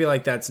 Like, I feel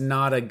like that's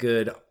not a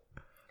good,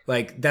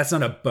 like, that's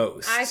not a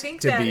boast. I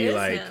think to that be is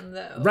like, him,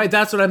 though. Right,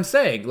 that's what I'm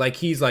saying. Like,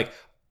 he's like,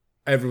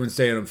 everyone's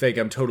saying I'm fake,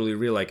 I'm totally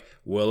real. Like,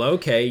 well,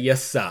 okay, you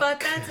suck.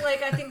 But that's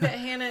like, I think that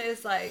Hannah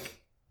is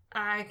like,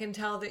 I can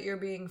tell that you're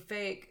being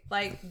fake.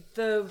 Like,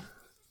 the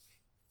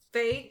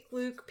fake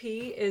Luke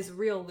P is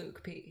real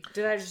Luke P.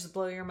 Did I just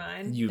blow your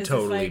mind? You Is this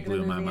totally like the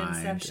blew my movie mind.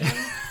 Inception?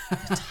 The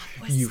top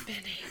was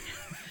spinning.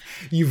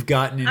 You've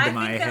gotten into I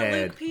my think that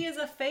head. Luke P is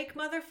a fake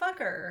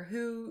motherfucker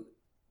who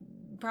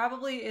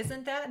probably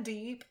isn't that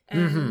deep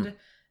and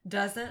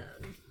doesn't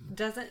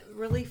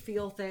really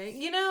feel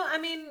things. You know, I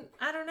mean,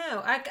 I don't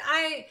know.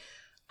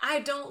 I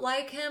don't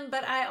like him,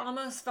 but I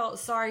almost felt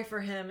sorry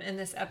for him in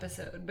this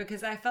episode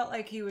because I felt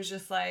like he was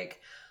just like,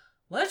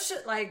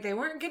 they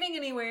weren't getting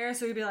anywhere,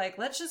 so he'd be like,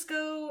 let's just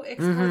go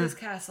explore this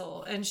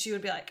castle, and she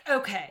would be like,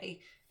 okay.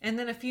 And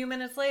then a few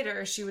minutes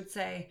later, she would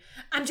say,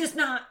 I'm just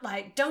not,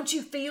 like, don't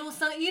you feel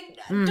something?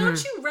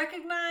 Don't you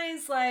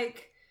recognize,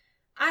 like,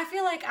 I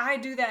feel like I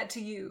do that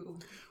to you.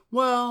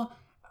 Well,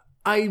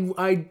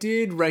 I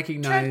did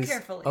recognize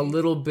carefully. a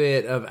little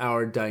bit of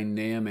our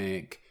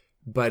dynamic,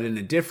 but in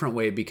a different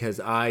way, because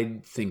I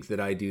think that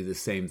I do the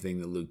same thing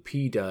that Luke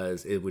P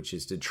does, which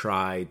is to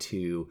try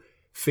to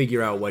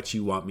figure out what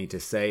you want me to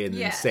say and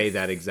then Yes. say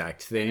that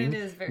exact thing, And it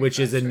is very which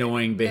is frustrating.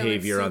 annoying No, it's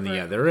behavior on the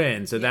super other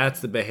end. So that's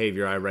the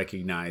behavior I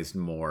recognized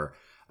more.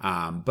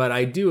 But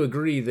I do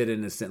agree that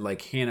in a sense,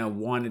 like, Hannah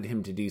wanted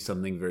him to do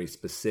something very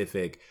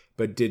specific,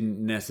 but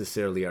didn't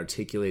necessarily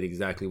articulate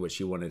exactly what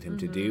she wanted him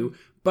to do.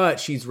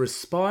 But she's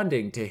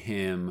responding to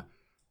him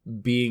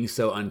being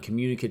so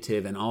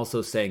uncommunicative and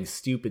also saying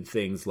stupid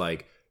things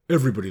like,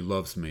 everybody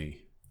loves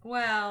me.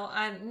 Well,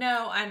 I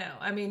know.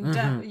 I mean,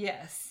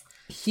 yes.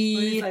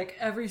 He's like,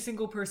 every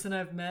single person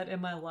I've met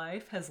in my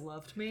life has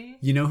loved me.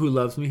 You know who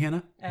loves me,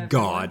 Hannah? Everyone,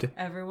 God.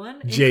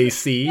 Everyone.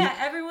 JC. Yeah,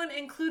 everyone,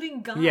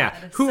 including God. Yeah.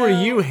 Who So are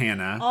you,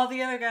 Hannah? All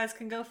the other guys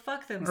can go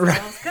fuck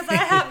themselves because I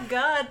have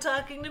God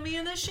talking to me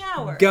in the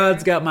shower.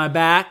 God's got my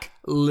back,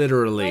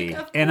 literally. Like,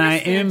 of and I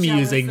course they're am jealous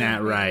using of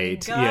that me.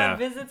 right. God Yeah.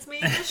 visits me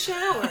in the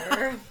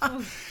shower.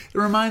 It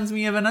reminds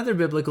me of another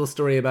biblical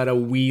story about a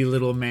wee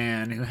little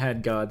man who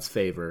had God's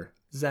favor.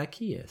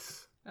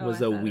 Zacchaeus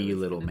was I a thought it wee was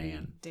little gonna be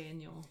man.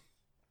 Daniel.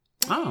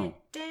 Oh.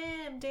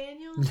 Damn,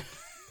 Daniel.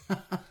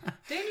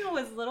 Daniel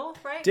was little,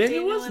 right?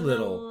 Daniel was and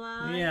little.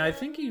 Goliath. Yeah, I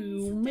think he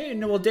may.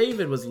 No, well,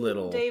 David was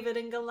little. David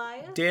and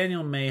Goliath.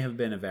 Daniel may have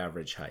been of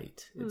average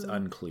height. It's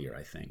unclear,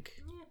 I think.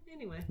 Yeah,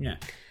 anyway. Yeah.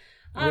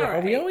 All We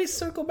right. always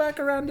circle back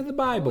around to the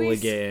Bible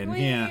again. We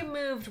Yeah.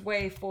 moved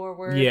way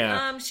forward.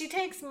 Yeah. She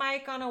takes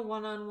Mike on a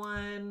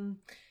one-on-one.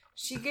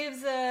 She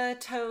gives a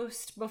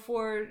toast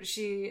before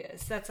she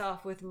sets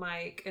off with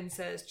Mike and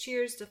says,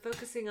 cheers to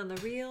focusing on the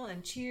real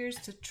and cheers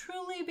to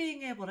truly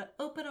being able to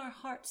open our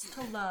hearts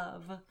to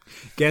love.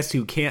 Guess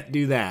who can't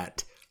do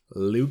that?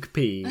 Luke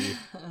P.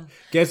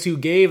 Guess who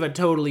gave a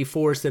totally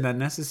forced and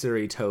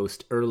unnecessary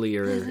toast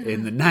earlier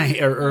in the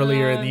night or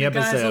earlier in the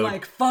episode? Guys are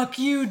like, fuck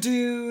you,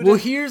 dude. Well,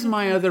 here's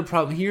my other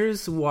problem.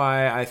 Here's what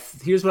I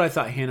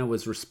thought Hannah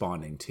was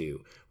responding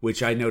to,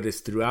 which I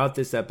noticed throughout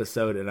this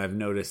episode and I've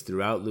noticed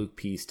throughout Luke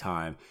P's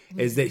time,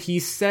 is that he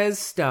says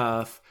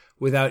stuff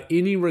without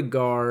any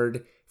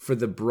regard for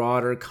the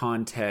broader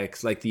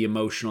context, like the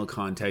emotional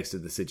context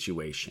of the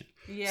situation.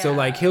 Yeah. So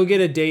like he'll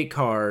get a date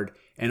card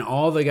and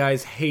all the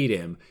guys hate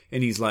him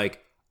and he's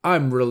like,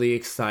 I'm really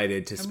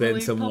excited to spend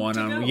really some pumped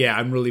to one-on-one. go. Yeah,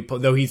 I'm really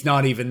though he's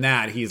not even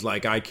that. He's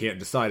like, I can't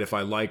decide if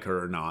I like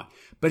her or not.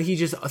 But he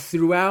just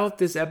throughout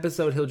this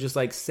episode he'll just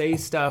like say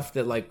stuff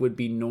that like would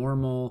be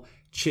normal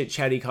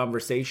chit-chatty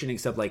conversation,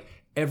 except like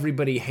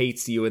everybody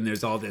hates you and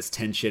there's all this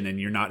tension and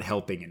you're not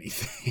helping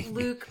anything.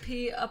 Luke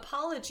P.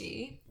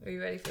 apology. Are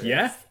you ready for this?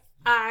 Yeah.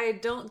 I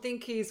don't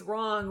think he's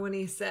wrong when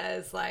he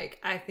says, like,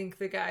 I think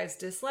the guys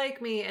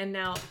dislike me, and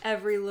now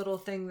every little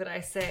thing that I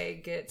say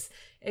gets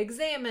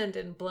examined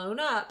and blown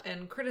up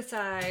and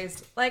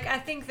criticized. Like, I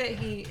think that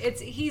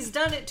he's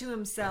done it to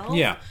himself.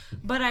 Yeah.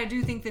 But I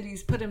do think that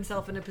he's put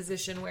himself in a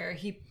position where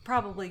he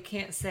probably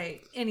can't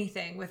say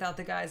anything without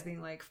the guys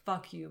being like,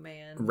 fuck you,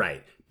 man.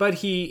 Right. But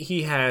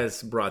he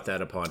has brought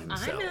that upon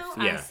himself. I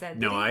know. Yeah. I said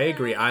no, that. I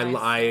agree. I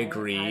said-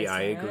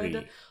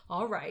 agree.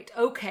 All right.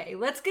 Okay.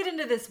 Let's get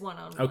into this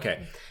one-on-one.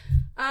 Okay.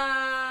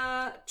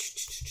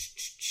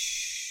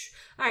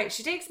 All right.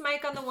 She takes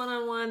Mike on the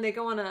one-on-one. They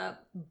go on a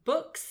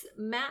books,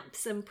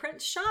 maps, and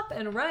print shop.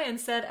 And Ryan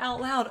said out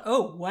loud,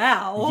 "Oh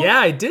wow." Yeah,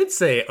 I did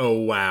say, oh,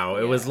 wow.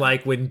 It was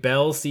like when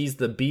Belle sees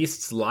the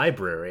Beast's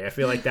library. I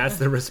feel like that's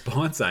the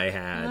response I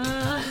had.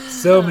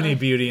 So many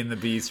Beauty and the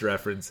Beast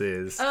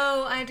references.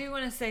 Oh, I do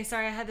want to say,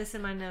 sorry, I had this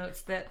in my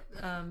notes, that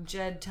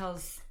Jed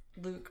tells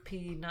Luke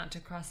P not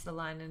to cross the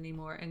line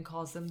anymore and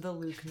calls him the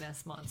Luke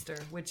Ness Monster,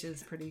 which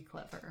is pretty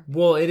clever.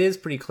 Well, it is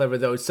pretty clever,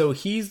 though. So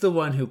he's the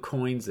one who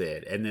coins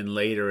it, and then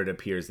later it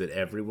appears that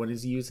everyone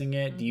is using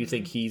it. Do you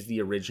think he's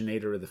the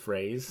originator of the I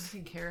phrase?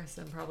 think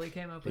Harrison probably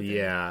came up with it.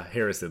 Yeah,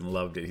 Harrison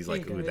loved it. He's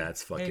like, Hey ooh, guys,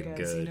 that's fucking hey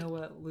guys, good. You know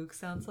what Luke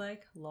sounds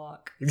like?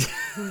 Locke.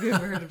 Have you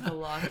ever heard of the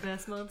Loch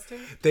Ness Monster?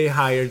 They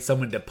hired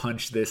someone to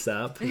punch this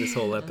up, this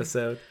whole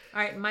episode.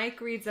 All right, Mike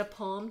reads a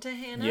poem to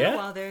Hannah Yeah.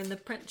 while they're in the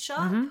print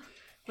shop.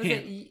 Was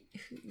it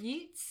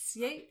Yeats?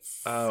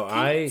 Oh,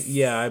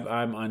 Keats?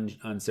 I'm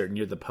uncertain.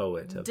 You're the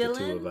poet of the two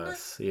of Dylan?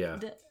 us. Yeah.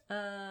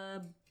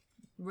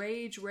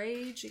 Rage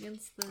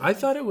against the. I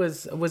thought it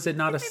was it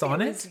not a Maybe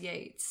sonnet? It was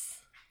Yeats.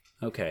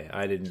 Okay,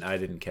 I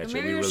didn't catch it.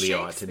 maybe We it was really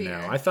ought to know.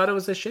 Shakespeare. I thought it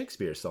was a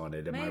Shakespeare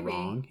sonnet. Am I Maybe.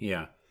 wrong?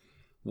 Yeah.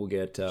 We'll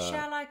get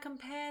Shall I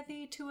compare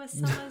thee to a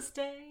summer's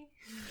day?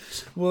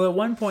 Well, at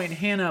one point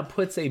Hannah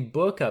puts a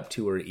book up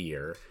to her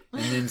ear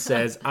and then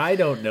says, "I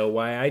don't know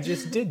why I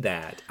just did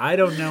that. I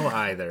don't know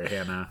either,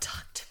 Hannah."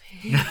 Talk to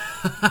me.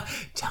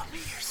 Tell me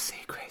your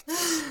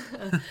secrets.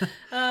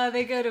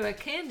 They go to a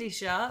candy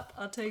shop.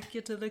 I'll take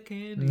you to the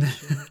candy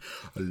shop.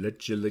 I'll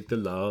let you lick the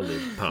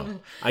lollipop.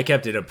 I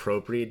kept an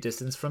appropriate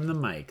distance from the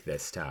mic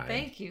this time.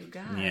 Thank you,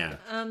 God. Yeah.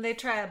 They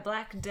try a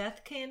Black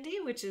Death candy,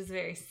 which is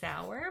very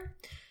sour.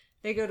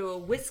 They go to a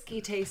whiskey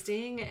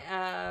tasting,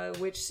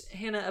 which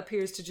Hannah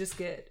appears to just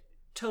get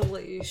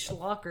totally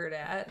schlockered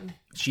at.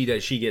 She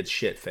does. She gets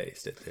shit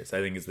faced at this. I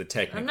think is the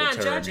technical not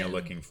term judging. you're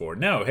looking for.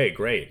 No, hey,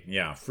 great.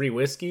 Yeah, free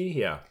whiskey.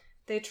 Yeah.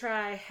 They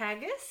try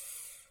haggis,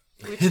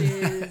 which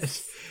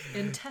is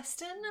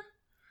intestine.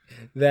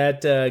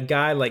 That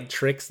guy like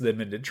tricks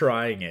them into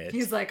trying it.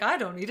 He's like, I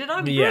don't eat it.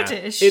 I'm Yeah,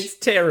 British. it's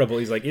terrible.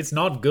 He's like, it's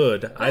not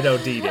good. I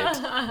don't eat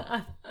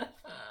it.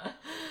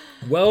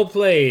 Well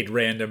played,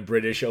 random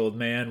British old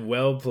man.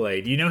 Well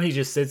played. You know he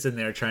just sits in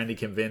there trying to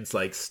convince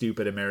like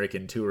stupid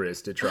American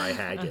tourists to try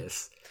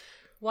haggis.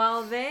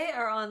 While they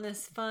are on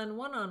this fun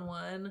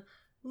one-on-one,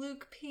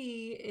 Luke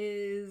P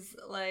is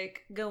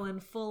like going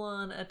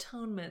full-on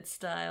atonement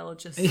style,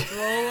 just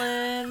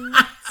strolling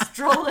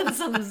strolling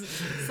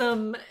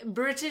some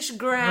British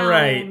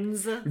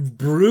grounds. Right.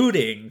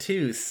 Brooding,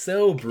 too.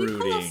 So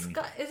brooding.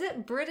 Is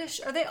it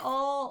British? Are they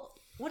all...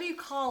 What do you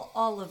call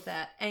all of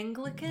that?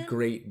 Anglican?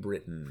 Great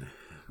Britain,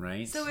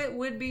 right? So it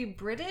would be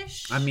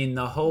British? I mean,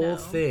 the whole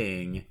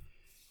thing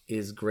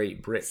is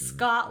Great Britain.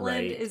 Scotland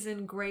right? is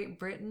in Great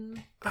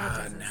Britain? That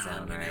doesn't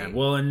sound right.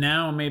 Well, and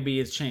now maybe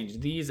it's changed.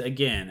 These,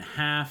 again,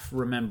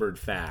 half-remembered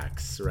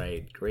facts,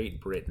 right? Great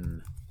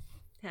Britain.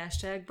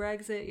 Hashtag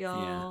Brexit,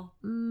 y'all.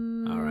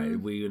 Yeah. All right,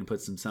 we going to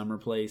put some Summer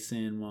Place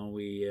in while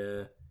we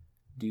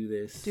do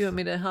this? Do you want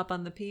me to hop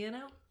on the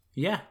piano?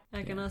 Yeah.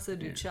 I can also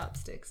do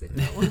chopsticks if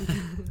you want.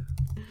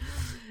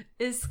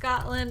 Is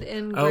Scotland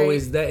in Great... Oh,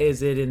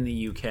 is it in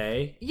the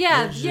UK?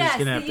 Yeah, We're just yes,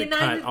 gonna have the to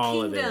United cut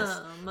all Kingdom.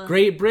 of this.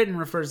 Great Britain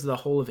refers to the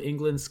whole of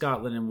England,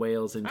 Scotland, and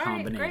Wales in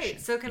combination. All right,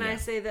 great. So can I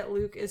say that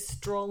Luke is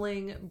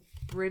strolling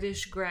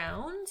British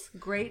grounds?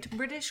 Great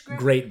British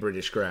grounds? Great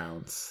British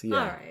grounds. Yeah.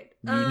 All right.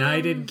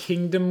 United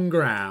Kingdom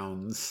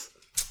grounds.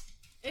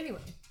 Anyway.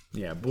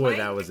 Yeah, boy, Mike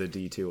that was a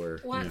detour.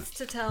 Wants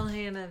to tell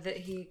Hannah that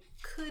he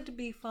could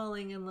be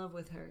falling in love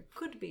with her.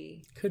 Could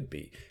be. Could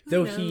be. Who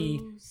Though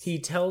knows? he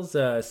tells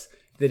us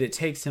that it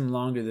takes him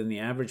longer than the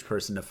average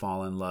person to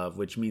fall in love,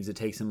 which means it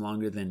takes him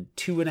longer than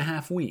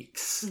 2.5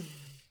 weeks.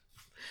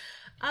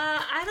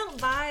 I don't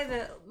buy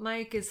that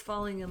Mike is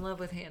falling in love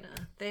with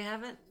Hannah. They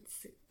haven't...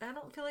 I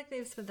don't feel like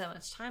they've spent that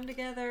much time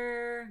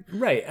together.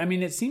 Right. I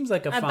mean, it seems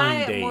like a I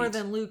fine buy date. it more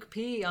than Luke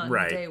P on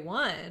day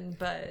one,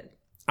 but...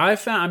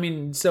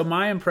 So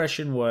my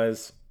impression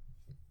was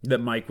that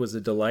Mike was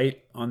a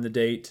delight on the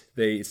date.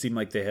 They seemed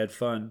like they had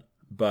fun,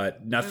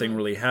 but nothing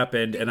really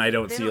happened, and I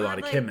don't see a lot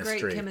of chemistry.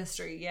 Great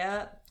chemistry,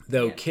 yeah.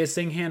 Though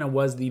kissing Hannah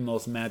was the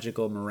most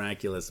magical,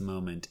 miraculous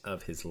moment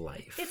of his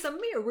life. It's a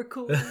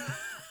miracle.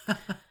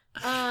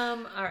 All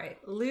right.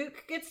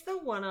 Luke gets the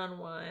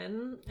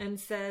one-on-one and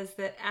says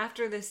that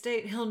after this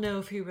date, he'll know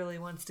if he really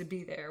wants to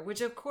be there,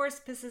 which of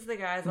course pisses the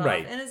guys off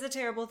and is a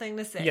terrible thing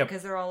to say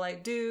because they're all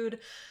like, dude,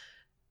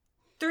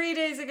 3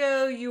 days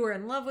ago you were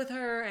in love with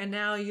her and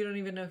now you don't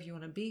even know if you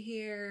want to be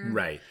here.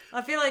 Right.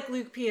 I feel like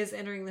Luke P is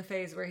entering the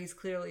phase where he's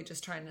clearly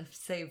just trying to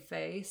save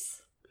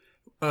face.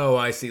 Oh,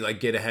 I see. Like,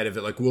 get ahead of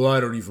it. Like, well, I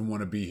don't even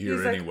want to be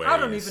here anyway. I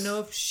don't even know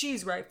if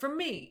she's right for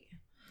me.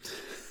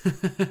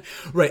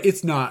 Right.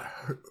 It's not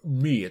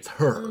me. It's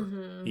her.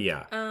 Mm-hmm.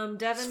 Yeah.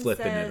 Devin says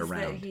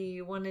that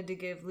he wanted to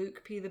give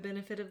Luke P the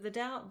benefit of the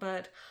doubt,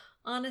 but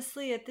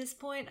honestly, at this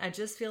point, I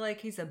just feel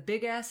like he's a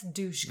big-ass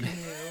douche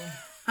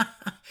canoe.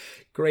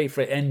 Great.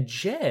 And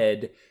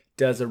Jed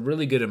does a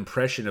really good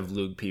impression of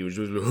Luke P, which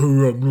was,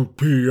 I'm Luke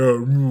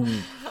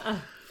P.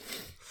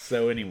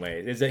 So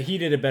anyway, he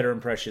did a better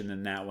impression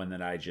than that one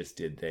that I just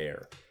did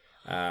there.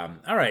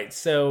 All right.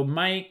 So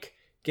Mike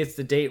gets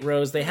the date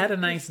rose. They had a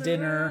nice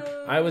dinner.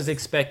 I was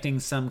expecting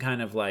some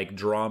kind of like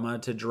drama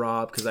to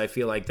drop because I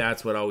feel like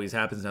that's what always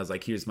happens. And I was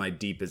like, here's my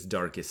deepest,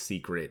 darkest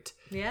secret.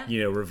 Yeah.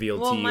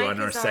 Revealed to you Mike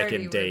on our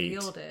second date.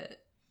 Revealed it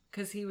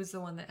because he was the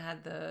one that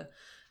had the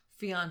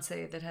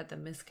fiance that had the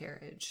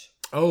miscarriage.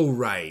 Oh,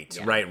 right.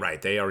 Yeah.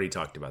 Right. They already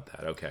talked about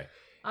that. Okay.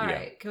 All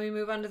right. Can we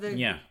move on to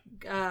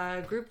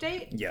the group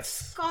date? Yes.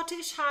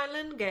 Scottish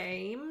Highland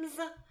Games.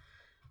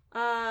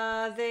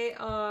 They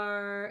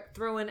are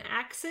throwing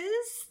axes.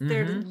 Mm-hmm.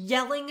 They're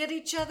yelling at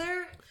each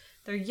other.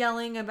 They're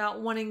yelling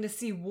about wanting to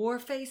see war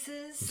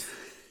faces.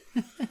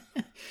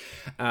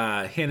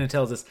 Hannah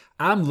tells us,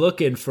 I'm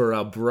looking for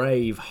a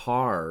brave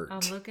heart.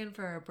 I'm looking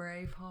for a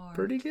brave heart.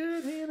 Pretty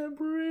good, Hannah.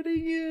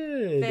 Pretty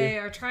good. They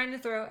are trying to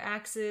throw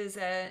axes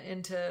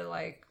into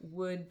like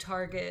wood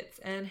targets,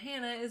 and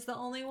Hannah is the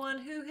only one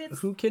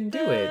who can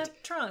do it.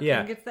 Trunk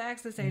and gets the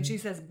axes, and she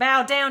says,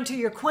 "Bow down to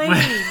your queen,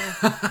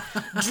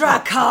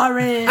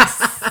 Dracarys."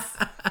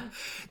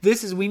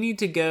 We need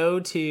to go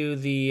to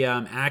the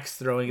axe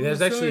throwing.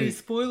 There's actually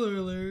spoiler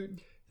alert.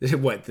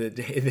 What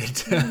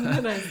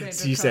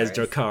she says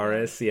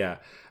Dracarys, yeah.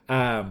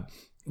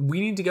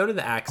 We need to go to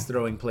the axe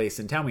throwing place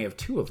in town. We have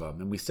 2 of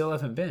them, and we still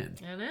haven't been.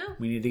 I know.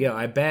 We need to go.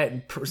 I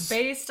bet.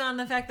 Based on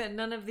the fact that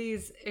none of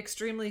these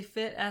extremely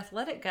fit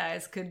athletic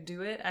guys could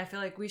do it, I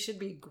feel like we should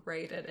be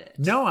great at it.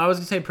 No, I was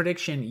going to say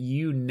prediction.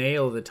 You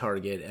nail the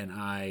target, and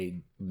I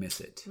miss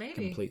it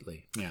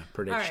completely. Yeah,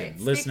 prediction. Right,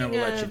 Listener will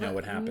let you know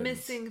what happens.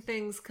 Missing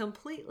things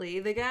completely.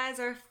 The guys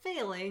are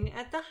failing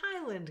at the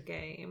Highland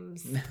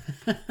Games.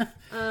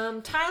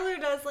 Tyler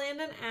does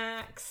land an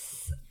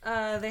axe.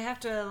 They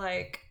have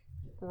to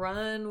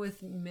run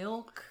with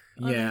milk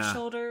on their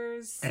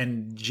shoulders.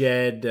 And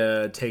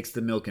Jed takes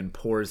the milk and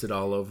pours it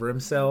all over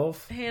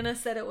himself. Hannah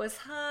said it was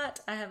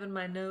hot. I have in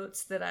my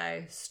notes that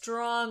I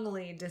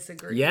strongly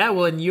disagree. Yeah,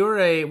 well, and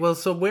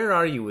so where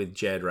are you with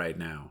Jed right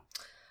now?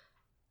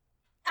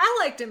 I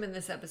liked him in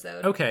this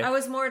episode. Okay. I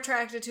was more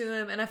attracted to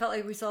him, and I felt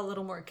like we saw a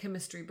little more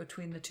chemistry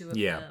between the two of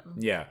them.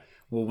 Yeah.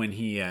 Well, when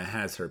he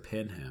has her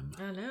pin him.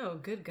 I know,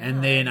 good guy.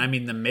 And then,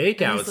 the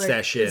makeout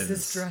sessions. Is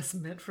this dress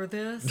meant for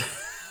this?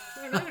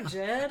 I know,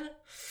 Jed.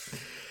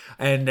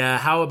 And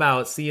how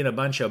about seeing a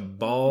bunch of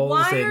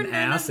balls and asses? Why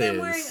are none of them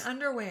wearing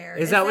underwear?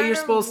 Is that what you're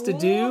supposed to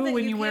do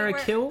when you wear a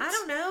kilt? I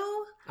don't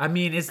know. I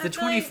mean, it's the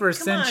feel like, 21st come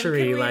on, century.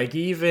 can we- Like,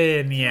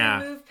 even, yeah.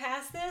 Move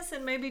past this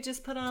and maybe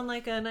just put on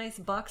like a nice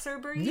boxer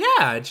brief.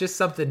 Yeah, it's just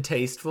something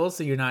tasteful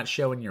so you're not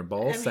showing your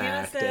ball And Hannah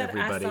sack to said,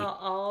 everybody. I saw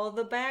all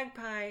the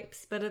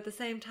bagpipes, but at the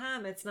same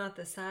time, it's not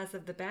the size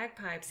of the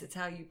bagpipes, it's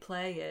how you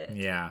play it.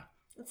 Yeah.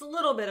 It's a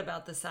little bit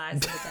about the size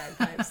of the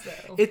bagpipes,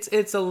 though.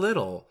 It's a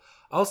little.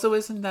 Also,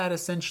 isn't that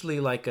essentially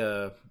like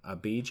a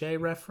BJ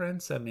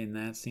reference? I mean,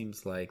 that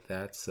seems like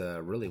that's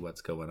really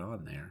what's going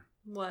on there.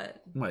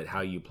 What? What,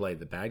 how you play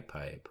the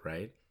bagpipe,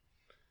 right?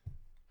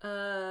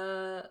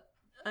 I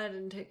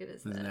didn't take it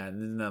as Isn't that.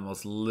 the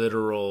most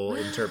literal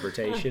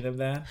interpretation of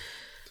that?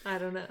 I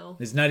don't know.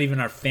 It's not even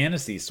our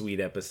fantasy suite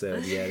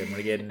episode yet, and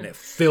we're getting it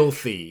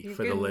filthy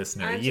for the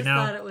listener. I just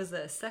thought it was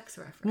a sex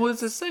reference. Well,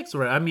 it's a sex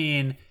I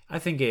mean, I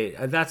think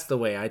that's the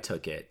way I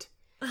took it.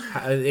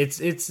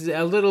 It's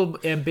a little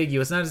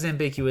ambiguous. Not as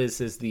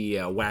ambiguous as the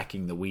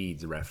whacking the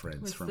weeds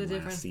reference What's from the last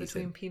difference season.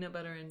 between peanut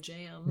butter and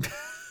jam?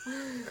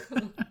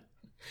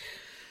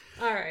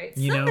 All right.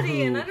 You know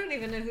Somebody, and who- I don't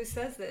even know who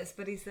says this,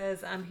 but he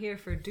says, I'm here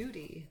for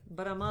duty,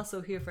 but I'm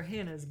also here for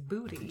Hannah's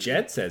booty.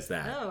 Jed says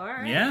that. Oh, all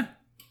right. Yeah.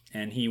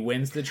 And he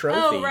wins the trophy.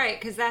 Oh, right,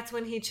 because that's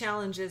when he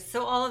challenges.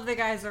 So all of the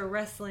guys are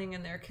wrestling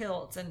in their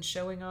kilts and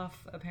showing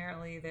off,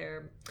 apparently,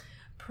 their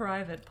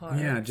private parts.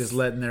 Yeah, just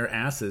letting their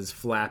asses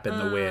flap in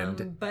the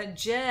wind. But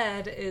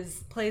Jed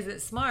plays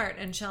it smart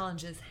and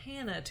challenges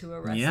Hannah to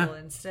a wrestle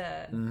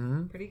instead.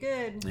 Mm-hmm. Pretty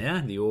good.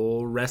 Yeah, the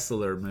old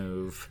wrestler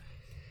move.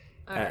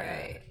 All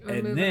right. We're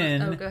And moving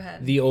then on. Oh, go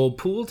ahead. the old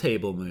pool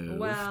table move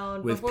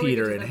Well, with before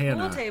Peter we and get to the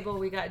Hannah. pool table,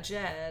 we got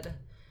Jed.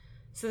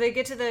 So they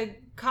get to the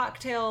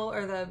cocktail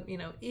or the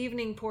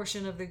evening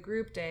portion of the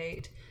group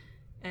date,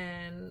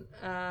 and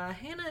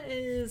Hannah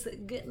is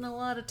getting a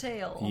lot of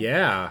tail.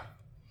 Yeah.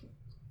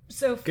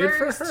 So Good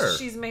for first her.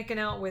 she's making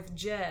out with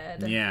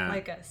Jed. Yeah.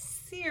 Like a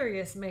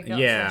serious makeout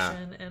Yeah.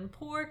 session, and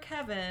poor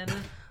Kevin,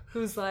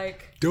 who's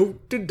like, Do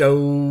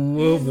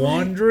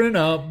wandering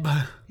up.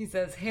 he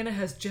says Hannah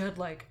has Jed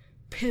like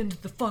pinned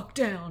the fuck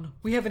down.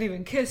 We haven't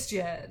even kissed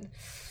yet.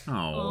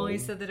 Oh, he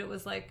said that it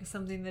was like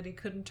something that he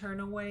couldn't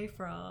turn away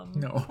from.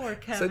 No, Poor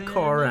it's Kevin. a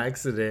car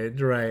accident,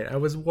 right? I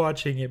was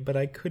watching it, but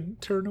I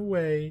couldn't turn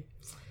away.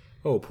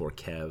 Oh, poor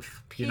Kev.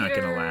 You're not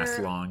gonna last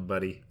Peter- long,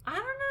 buddy. I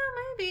don't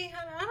know, maybe.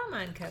 I don't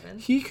mind Kevin.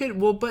 He could,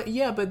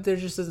 but there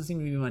just doesn't seem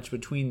to be much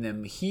between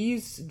them.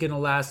 He's gonna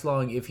last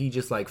long if he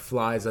just like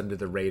flies under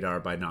the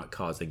radar by not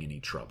causing any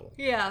trouble,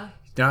 Yeah.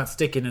 not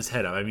sticking his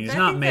head up. I mean, he's I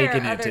not think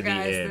making there are it to other the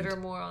guys end. that are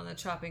more on the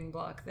chopping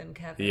block than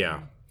Kevin. Yeah.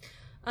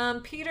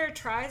 Peter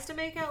tries to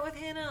make out with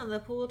Hannah on the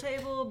pool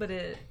table, but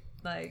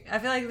I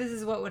feel like this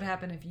is what would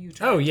happen if you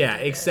tried Oh to yeah,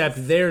 do this.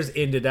 except theirs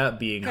ended up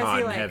being 'Cause hot he,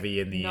 and like, heavy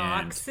in the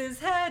knocks end. his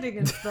head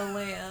against the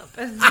lamp,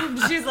 and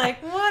she's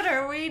like, "What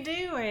are we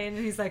doing?" And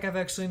he's like, "I've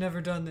actually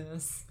never done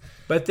this."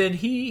 But then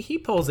he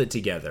pulls it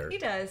together. He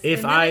does.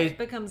 If and then it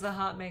becomes a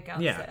hot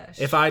makeout sesh.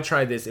 if I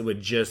tried this, it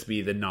would just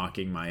be the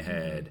knocking my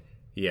head,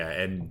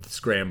 and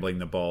scrambling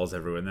the balls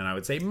everywhere. And then I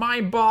would say,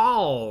 "My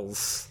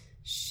balls."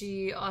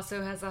 She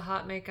also has a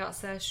hot makeout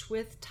sesh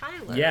with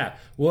Tyler. Yeah.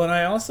 Well, and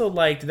I also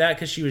liked that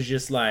because she was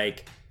just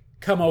like,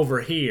 "Come over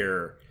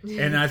here."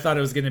 And I thought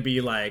it was going to be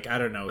like, I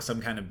don't know,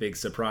 some kind of big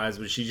surprise,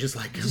 but she just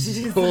like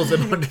pulls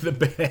him under the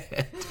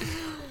bed.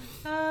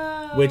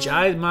 Which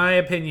my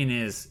opinion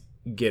is,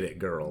 get it,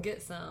 girl.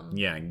 Get some.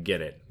 Yeah,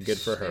 get it. Good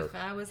for her. If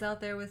I was out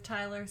there with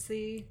Tyler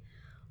C.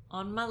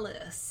 on my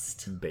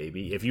list.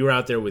 Baby. If you were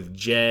out there with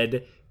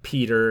Jed,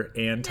 Peter,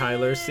 and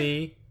Tyler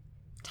C.,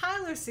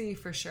 Tyler C.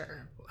 for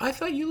sure. I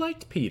thought you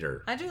liked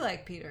Peter. I do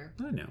like Peter.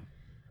 I know.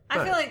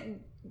 I feel like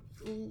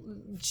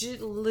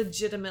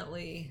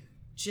legitimately,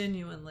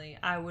 genuinely,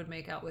 I would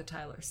make out with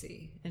Tyler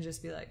C. and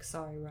just be like,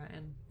 "Sorry,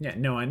 Ryan." Yeah,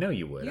 no, I know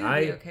you would. You'd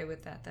be okay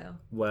with that, though.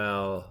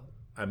 Well,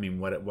 I mean,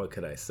 what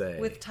could I say?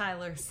 With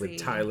Tyler C. With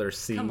Tyler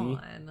C. Come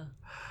on.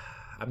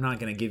 I'm not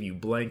going to give you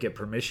blanket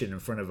permission in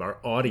front of our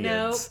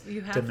audience Nope,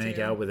 you have to make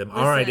to. out with him.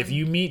 All right, if Listen.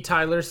 you meet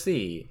Tyler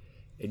C.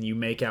 and you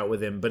make out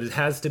with him, but it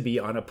has to be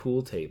on a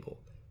pool table.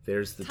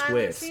 There's the Tyler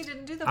twist. C.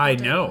 didn't do the I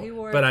pool know, table. He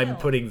wore a but I'm kilt.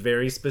 putting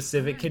very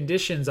specific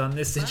conditions on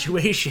this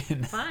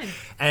situation Fine.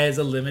 as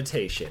a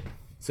limitation.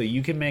 So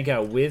you can make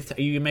out with Pete,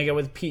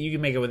 you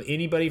can make out with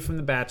anybody from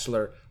The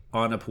Bachelor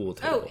on a pool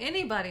table. Oh,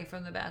 anybody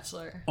from The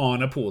Bachelor.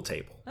 On a pool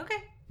table. Okay.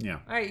 Yeah.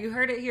 All right, you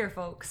heard it here,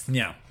 folks.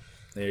 Yeah.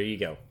 There you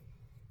go.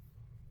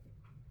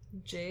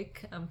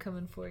 Jake, I'm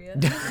coming for you.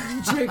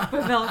 Jake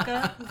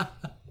Pavelka.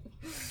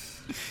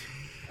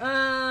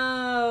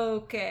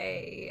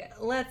 Okay,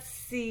 let's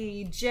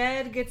see.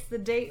 Jed gets the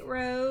date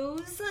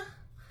rose.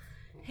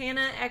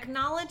 Hannah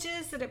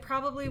acknowledges that it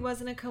probably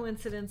wasn't a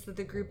coincidence that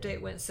the group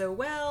date went so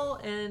well,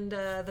 and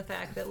the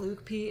fact that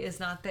Luke P is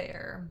not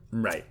there.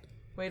 Right.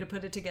 Way to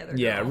put it together.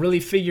 Yeah, girl. really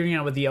figuring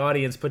out what the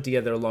audience put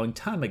together a long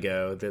time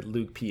ago, that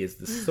Luke P is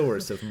the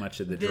source of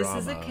much of the This drama.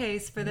 is a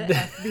case for the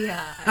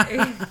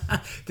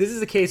FBI. This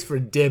is a case for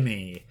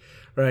Demi,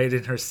 right,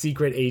 in her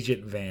secret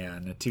agent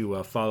van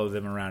to follow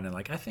them around and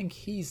like, I think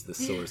he's the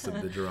source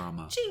of the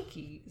drama.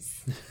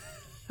 Jinkies.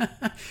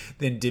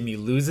 Then Demi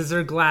loses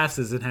her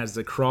glasses and has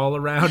to crawl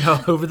around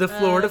all over the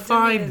floor to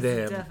find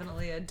them.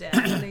 Definitely a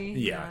Daphne.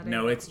 Yeah,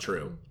 no, it's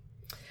true.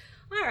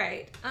 All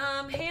right.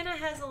 Hannah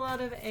has a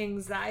lot of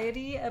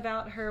anxiety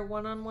about her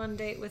one-on-one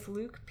date with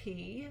Luke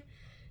P.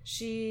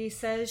 She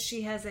says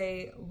she has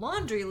a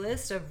laundry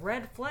list of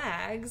red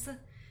flags.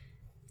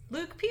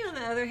 Luke P, on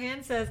the other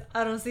hand, says,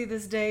 I don't see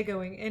this day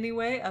going any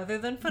way other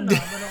than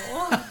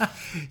phenomenal.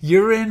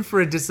 You're in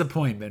for a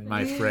disappointment,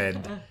 my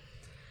friend.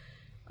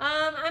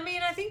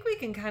 I think we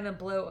can kind of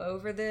blow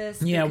over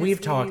this. Yeah,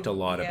 we've talked a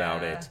lot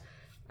about it.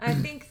 I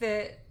think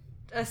that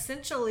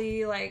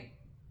essentially, like,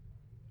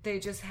 they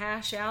just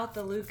hash out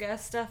the Luke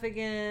S stuff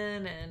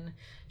again, and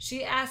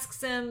she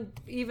asks him,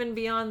 even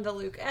beyond the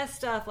Luke S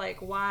stuff,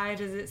 like, why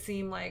does it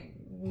seem like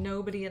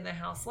nobody in the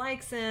house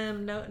likes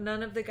him?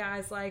 None of the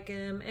guys like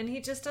him, and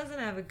he just doesn't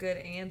have a good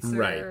answer.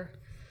 Right.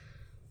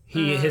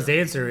 His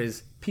answer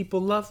is,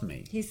 people love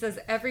me. He says,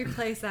 every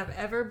place I've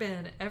ever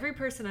been, every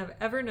person I've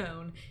ever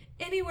known,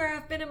 anywhere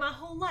I've been in my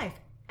whole life,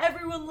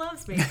 everyone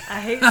loves me.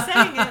 I hate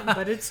saying it,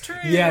 but it's true.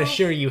 Yeah,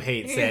 sure you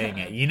hate saying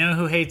it. You know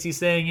who hates you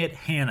saying it?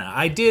 Hannah.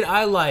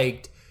 I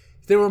liked,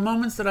 there were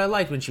moments that I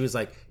liked when she was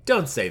like,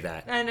 don't say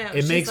that. I know.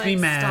 It makes me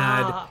mad.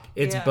 Stop.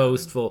 It's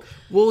boastful.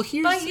 Well,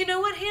 But you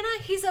know what,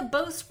 Hannah? He's a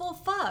boastful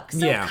fuck.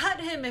 So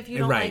cut him if you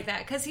don't like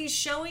that. Because he's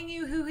showing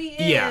you who he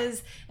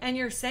is, and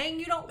you're saying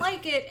you don't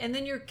like it, and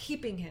then you're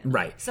keeping him.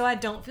 Right. So I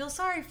don't feel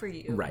sorry for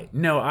you. Right.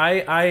 No,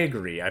 I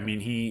agree. I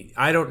mean,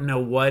 I don't know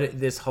what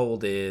this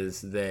hold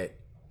is that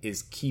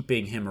is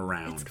keeping him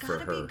around for her.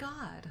 It's gotta be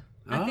God.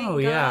 I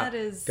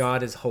think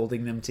God is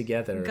holding them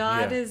together.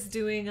 God is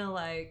doing a,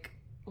 like,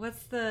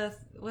 what's the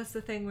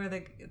thing where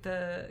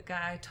the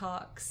guy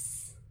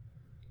talks?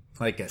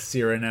 Like a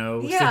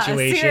Cyrano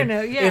situation.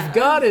 Cyrano, yeah. If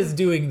God is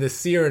doing the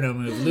Cyrano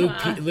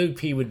move, Luke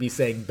P would be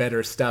saying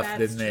better stuff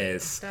than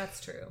this. That's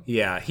true.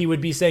 Yeah, he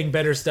would be saying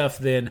better stuff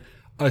than,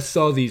 I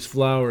saw these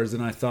flowers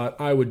and I thought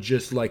I would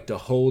just like to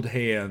hold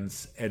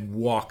hands and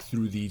walk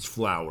through these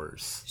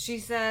flowers. She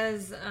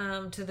says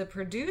to the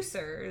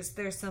producers,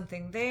 there's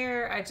something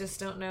there. I just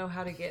don't know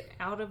how to get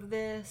out of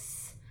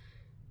this.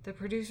 The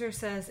producer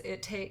says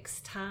it takes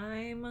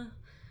time.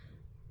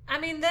 I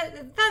mean,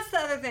 that's the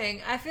other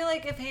thing. I feel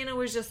like if Hannah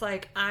was just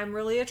like, I'm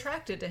really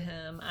attracted to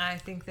him. I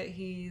think that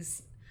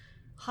he's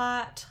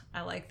hot.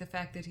 I like the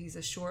fact that he's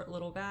a short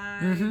little guy.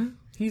 Mm-hmm.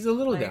 He's a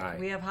little guy.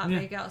 We have hot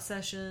makeout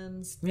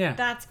sessions. Yeah.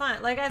 That's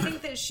fine. Like, I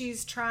think that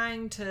she's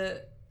trying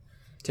to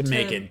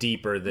make it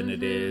deeper than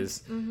it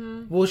is.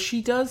 Mm-hmm. Well,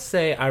 she does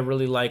say, I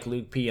really like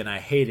Luke P, and I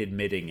hate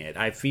admitting it.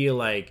 I feel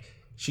like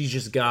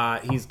he's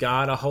got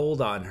a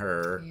hold on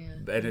her. Yeah.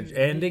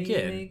 And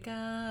again. Really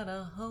got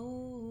a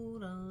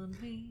hold on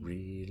me.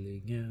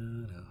 Really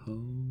got a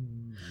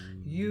hold on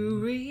me. You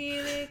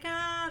really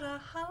got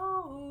a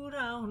hold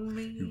on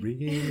me. You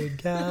really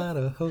got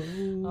a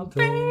hold on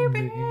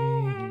baby.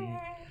 me.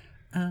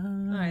 All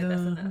right,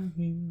 that's enough.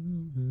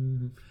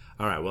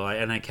 All right, well,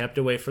 I kept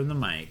away from the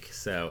mic,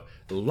 so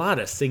a lot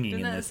of singing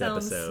in this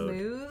episode.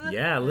 Smooth?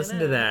 Yeah, listen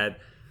to that.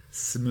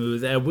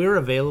 Smooth. We're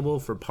available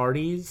for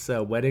parties,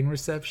 wedding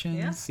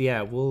receptions.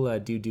 Yeah, we'll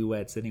do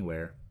duets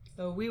anywhere.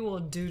 Oh, we will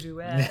do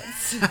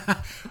duets.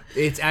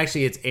 It's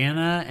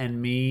Anna and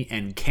me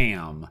and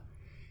Cam.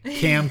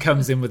 Cam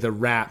comes in with a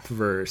rap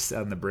verse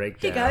on the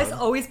breakdown. Hey guys,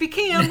 always be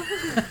Cam.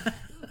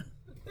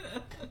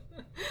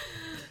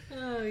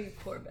 Oh, you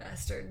poor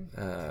bastard.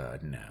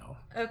 No.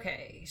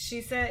 Okay,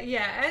 she said,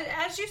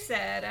 as you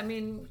said, I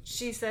mean,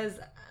 she says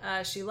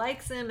she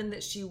likes him and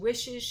that she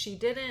wishes she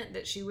didn't,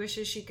 that she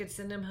wishes she could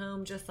send him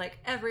home just like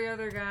every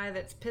other guy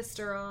that's pissed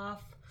her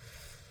off.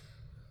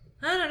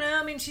 I don't know,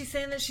 I mean, she's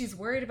saying that she's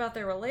worried about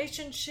their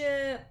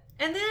relationship.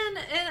 And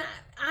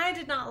I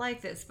did not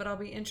like this, but I'll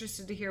be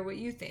interested to hear what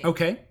you think.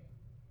 Okay.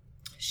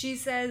 She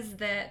says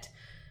that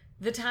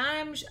the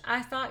time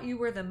I thought you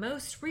were the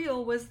most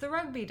real was the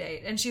rugby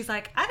date. And she's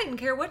like, I didn't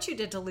care what you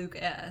did to Luke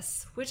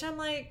S. Which I'm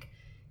like,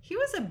 he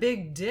was a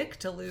big dick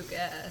to Luke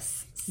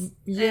S.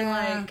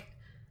 Yeah. And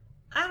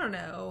I don't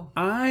know.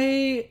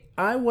 I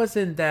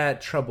wasn't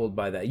that troubled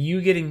by that.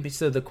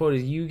 So the quote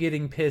is, you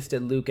getting pissed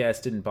at Luke S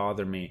didn't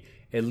bother me.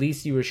 At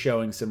least you were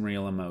showing some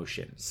real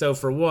emotion. So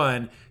for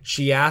one,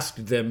 she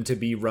asked them to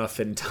be rough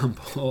and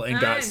tumble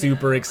and got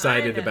super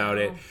excited about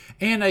it.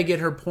 And I get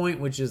her point,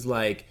 which is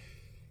like,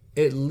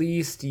 at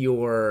least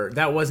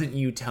that wasn't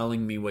you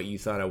telling me what you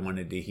thought I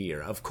wanted to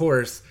hear. Of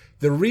course,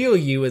 the real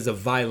you is a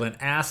violent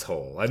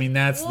asshole. I mean,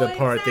 that's the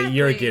part that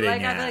you're getting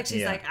at. I feel like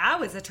she's like, I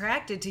was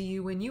attracted to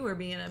you when you were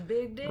being a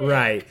big dick.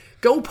 Right.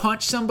 Go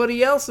punch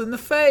somebody else in the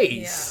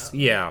face.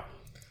 Yeah.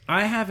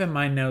 I have in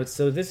my notes,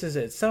 so this is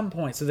at some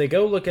point, so they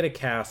go look at a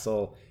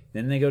castle,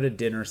 then they go to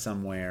dinner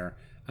somewhere.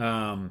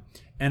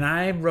 And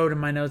I wrote in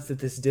my notes that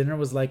this dinner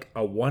was like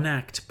a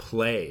one-act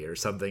play or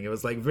something. It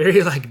was like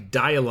very like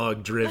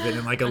dialogue driven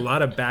and like a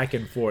lot of back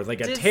and forth,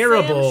 like a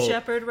terrible. Sam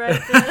Shepard write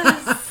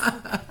this?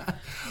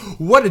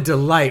 What a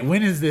delight!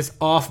 When is this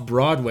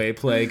off-Broadway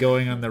play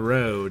going on the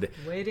road?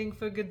 Waiting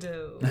for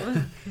Godot.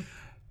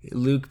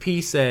 Luke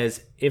P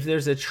says, if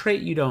there's a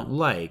trait you don't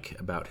like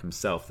about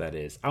himself, that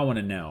is, I want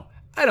to know.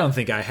 I don't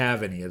think I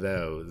have any of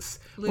those.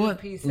 Luke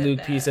P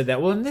said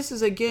that. Well, and this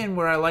is again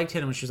where I liked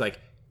him when she was like,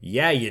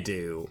 yeah, you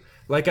do.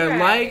 Like, I Right.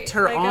 liked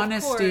her Like,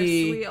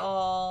 honesty. Of course we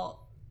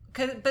all...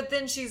 but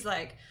then she's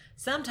like,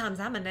 sometimes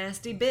I'm a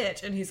nasty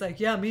bitch. And he's like,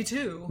 yeah, me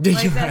too.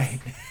 Like, that's...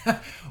 Right.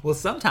 Well,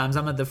 sometimes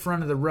I'm at the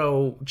front of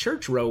the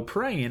church row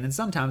praying, and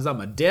sometimes I'm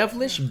a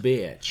devilish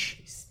bitch.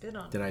 You spit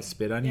on Did me. I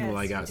spit on you? Yes, Well,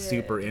 I you got did.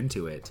 super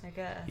into it. I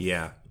guess.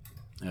 Yeah.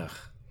 Ugh.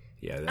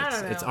 Yeah, that's,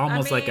 don't know. it's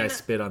almost like I mean,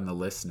 spit on the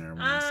listener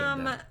when I said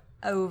I'm that.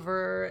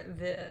 over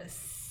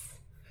this.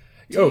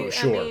 Sure.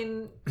 I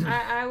mean,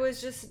 I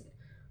was just...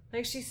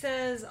 Like she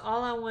says,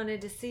 all I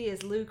wanted to see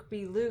is Luke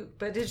be Luke,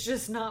 but it's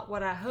just not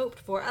what I hoped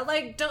for.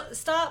 Don't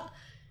stop.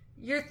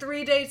 You're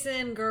 3 dates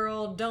in,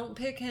 girl. Don't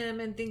pick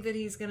him and think that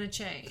he's going to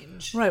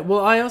change. Right.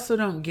 Well, I also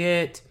don't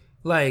get,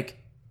 like,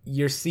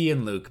 you're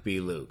seeing Luke be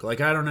Luke.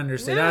 Like, I don't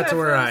understand. No, That's that's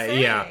where what I'm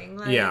saying.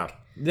 Like- yeah.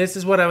 This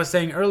is what I was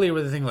saying earlier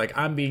with the thing, like,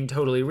 I'm being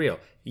totally real.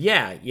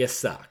 Yeah, you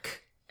suck.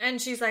 And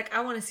she's like,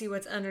 I want to see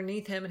what's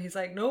underneath him. And he's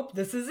like, nope,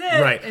 this is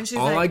it. Right. And she's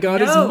All like, I got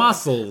is "No,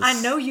 muscles."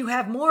 I know you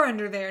have more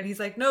under there. And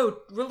he's like, no,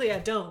 really, I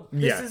don't.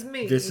 This is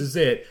me. This is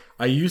it.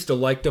 I used to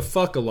like to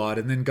fuck a lot,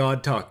 and then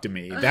God talked to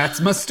me.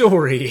 That's my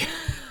story.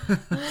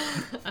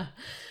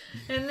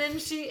 And then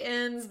she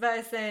ends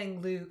by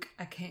saying, Luke,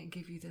 I can't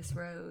give you this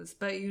rose.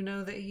 But you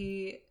know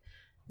that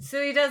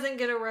so he doesn't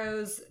get a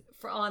rose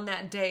on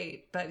that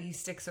date, but he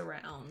sticks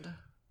around.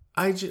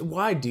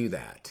 Why do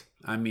that?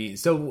 I mean,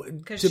 so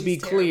to she's be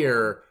terrible.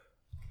 clear,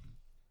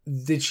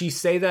 did she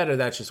say that, or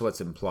that's just what's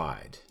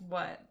implied?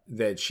 What?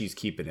 That she's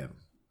keeping him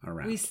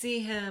around. We see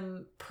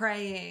him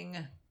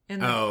praying in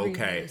the Oh, preview,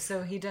 okay.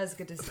 so he does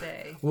get to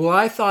stay. Well,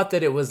 I thought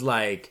that it was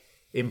like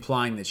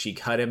implying that she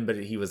cut him, but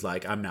he was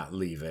like, I'm not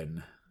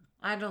leaving.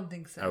 I don't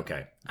think so.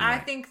 Okay. I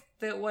Alright. think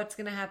that what's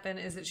going to happen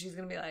is that she's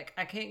going to be like,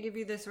 I can't give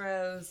you this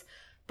rose,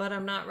 but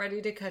I'm not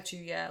ready to cut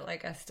you yet.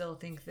 Like, I still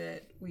think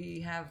that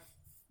we have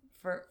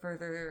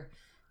further,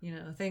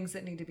 things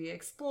that need to be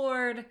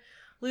explored.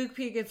 Luke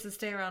P gets to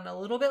stay around a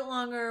little bit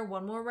longer,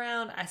 one more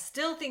round. I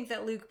still think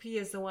that Luke P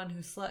is the one who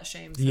slut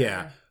shames her.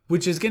 Yeah,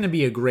 which is going to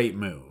be a great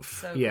move.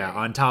 So yeah, great.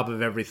 on top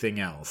of everything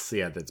else,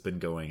 that's been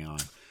going on.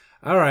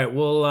 All right,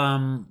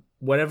 well,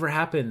 whatever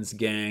happens,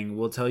 gang,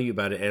 we'll tell you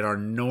about it at our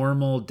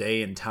normal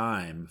day and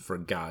time, for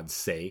God's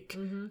sake.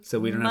 Mm-hmm. So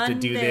we don't have to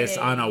do this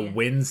on a Monday.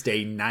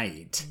 Wednesday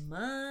night.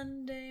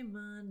 Monday.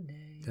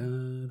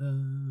 Dun,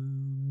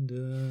 dun, dun,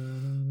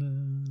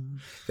 dun.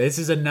 This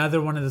is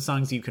another one of the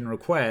songs you can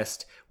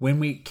request when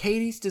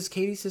does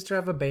Katie's sister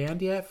have a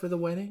band yet for the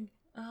wedding?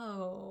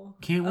 Oh.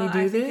 Can't we do I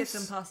think this?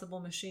 it's Impossible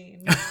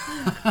Machine.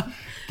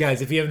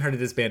 Guys, if you haven't heard of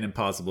this band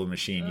Impossible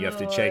Machine, you have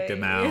to check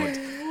them Oy.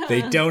 out.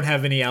 They don't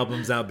have any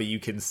albums out, but you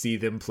can see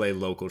them play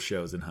local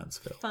shows in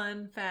Huntsville.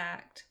 Fun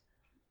fact.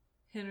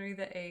 Henry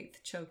VIII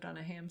choked on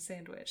a ham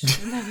sandwich,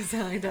 and that is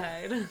how he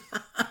died.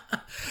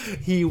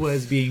 He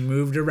was being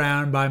moved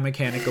around by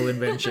mechanical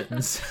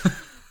inventions.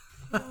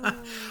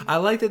 I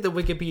like that the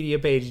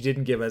Wikipedia page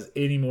didn't give us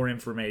any more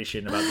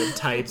information about the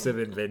types of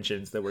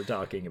inventions that we're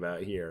talking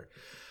about here.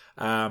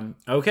 Okay.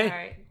 All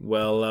right.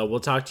 Well, we'll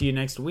talk to you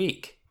next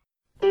week.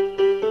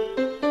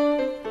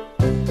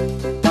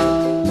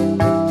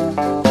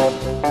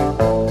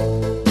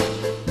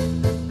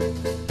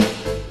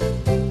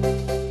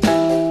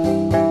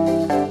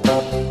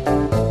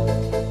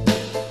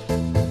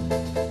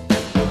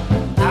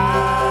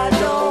 I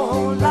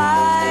don't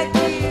like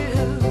you,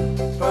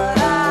 but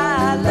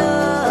I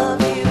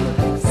love you.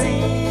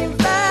 Seems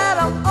that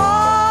I'm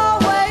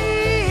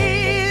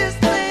always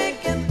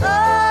thinking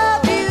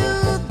of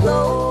you,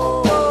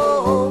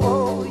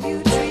 though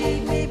you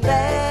treat me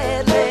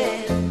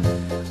badly.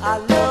 I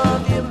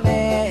love you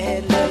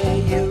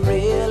madly. You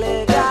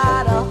really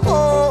got a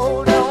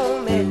hold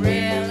on me.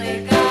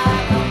 Really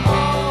got a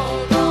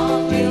hold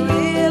on me. You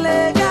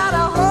really got a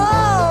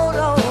hold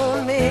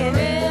on me.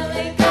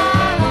 Really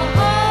got a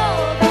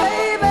hold,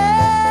 baby.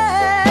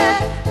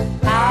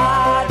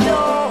 I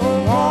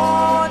don't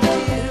want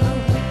you,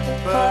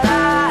 but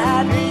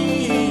I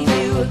need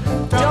you.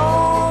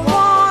 Don't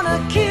wanna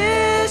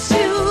kiss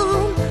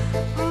you,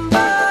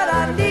 but I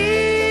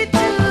need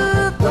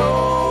to,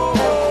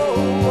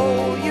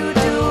 though you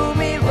do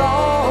me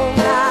wrong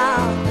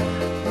now.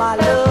 My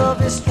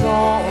love is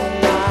strong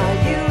now.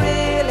 You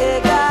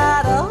really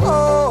got a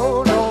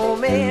hold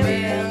on me.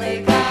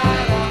 Really got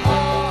a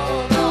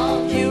hold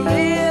on me. You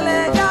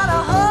really got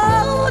a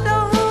hold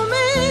on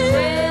me.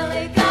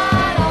 Really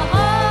got a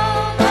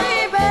hold,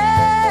 baby.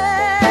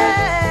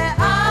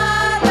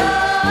 I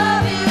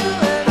love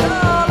you, and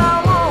all I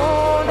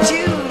want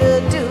you to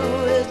do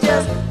is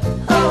just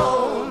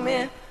hold me,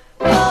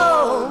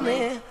 hold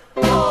me,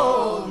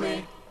 hold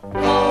me,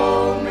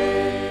 hold me.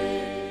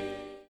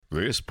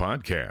 This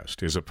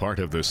podcast is a part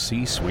of the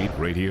C-Suite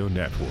Radio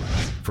Network.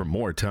 For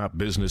more top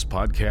business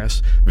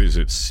podcasts,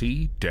 visit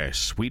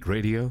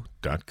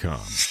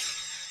c-suiteradio.com.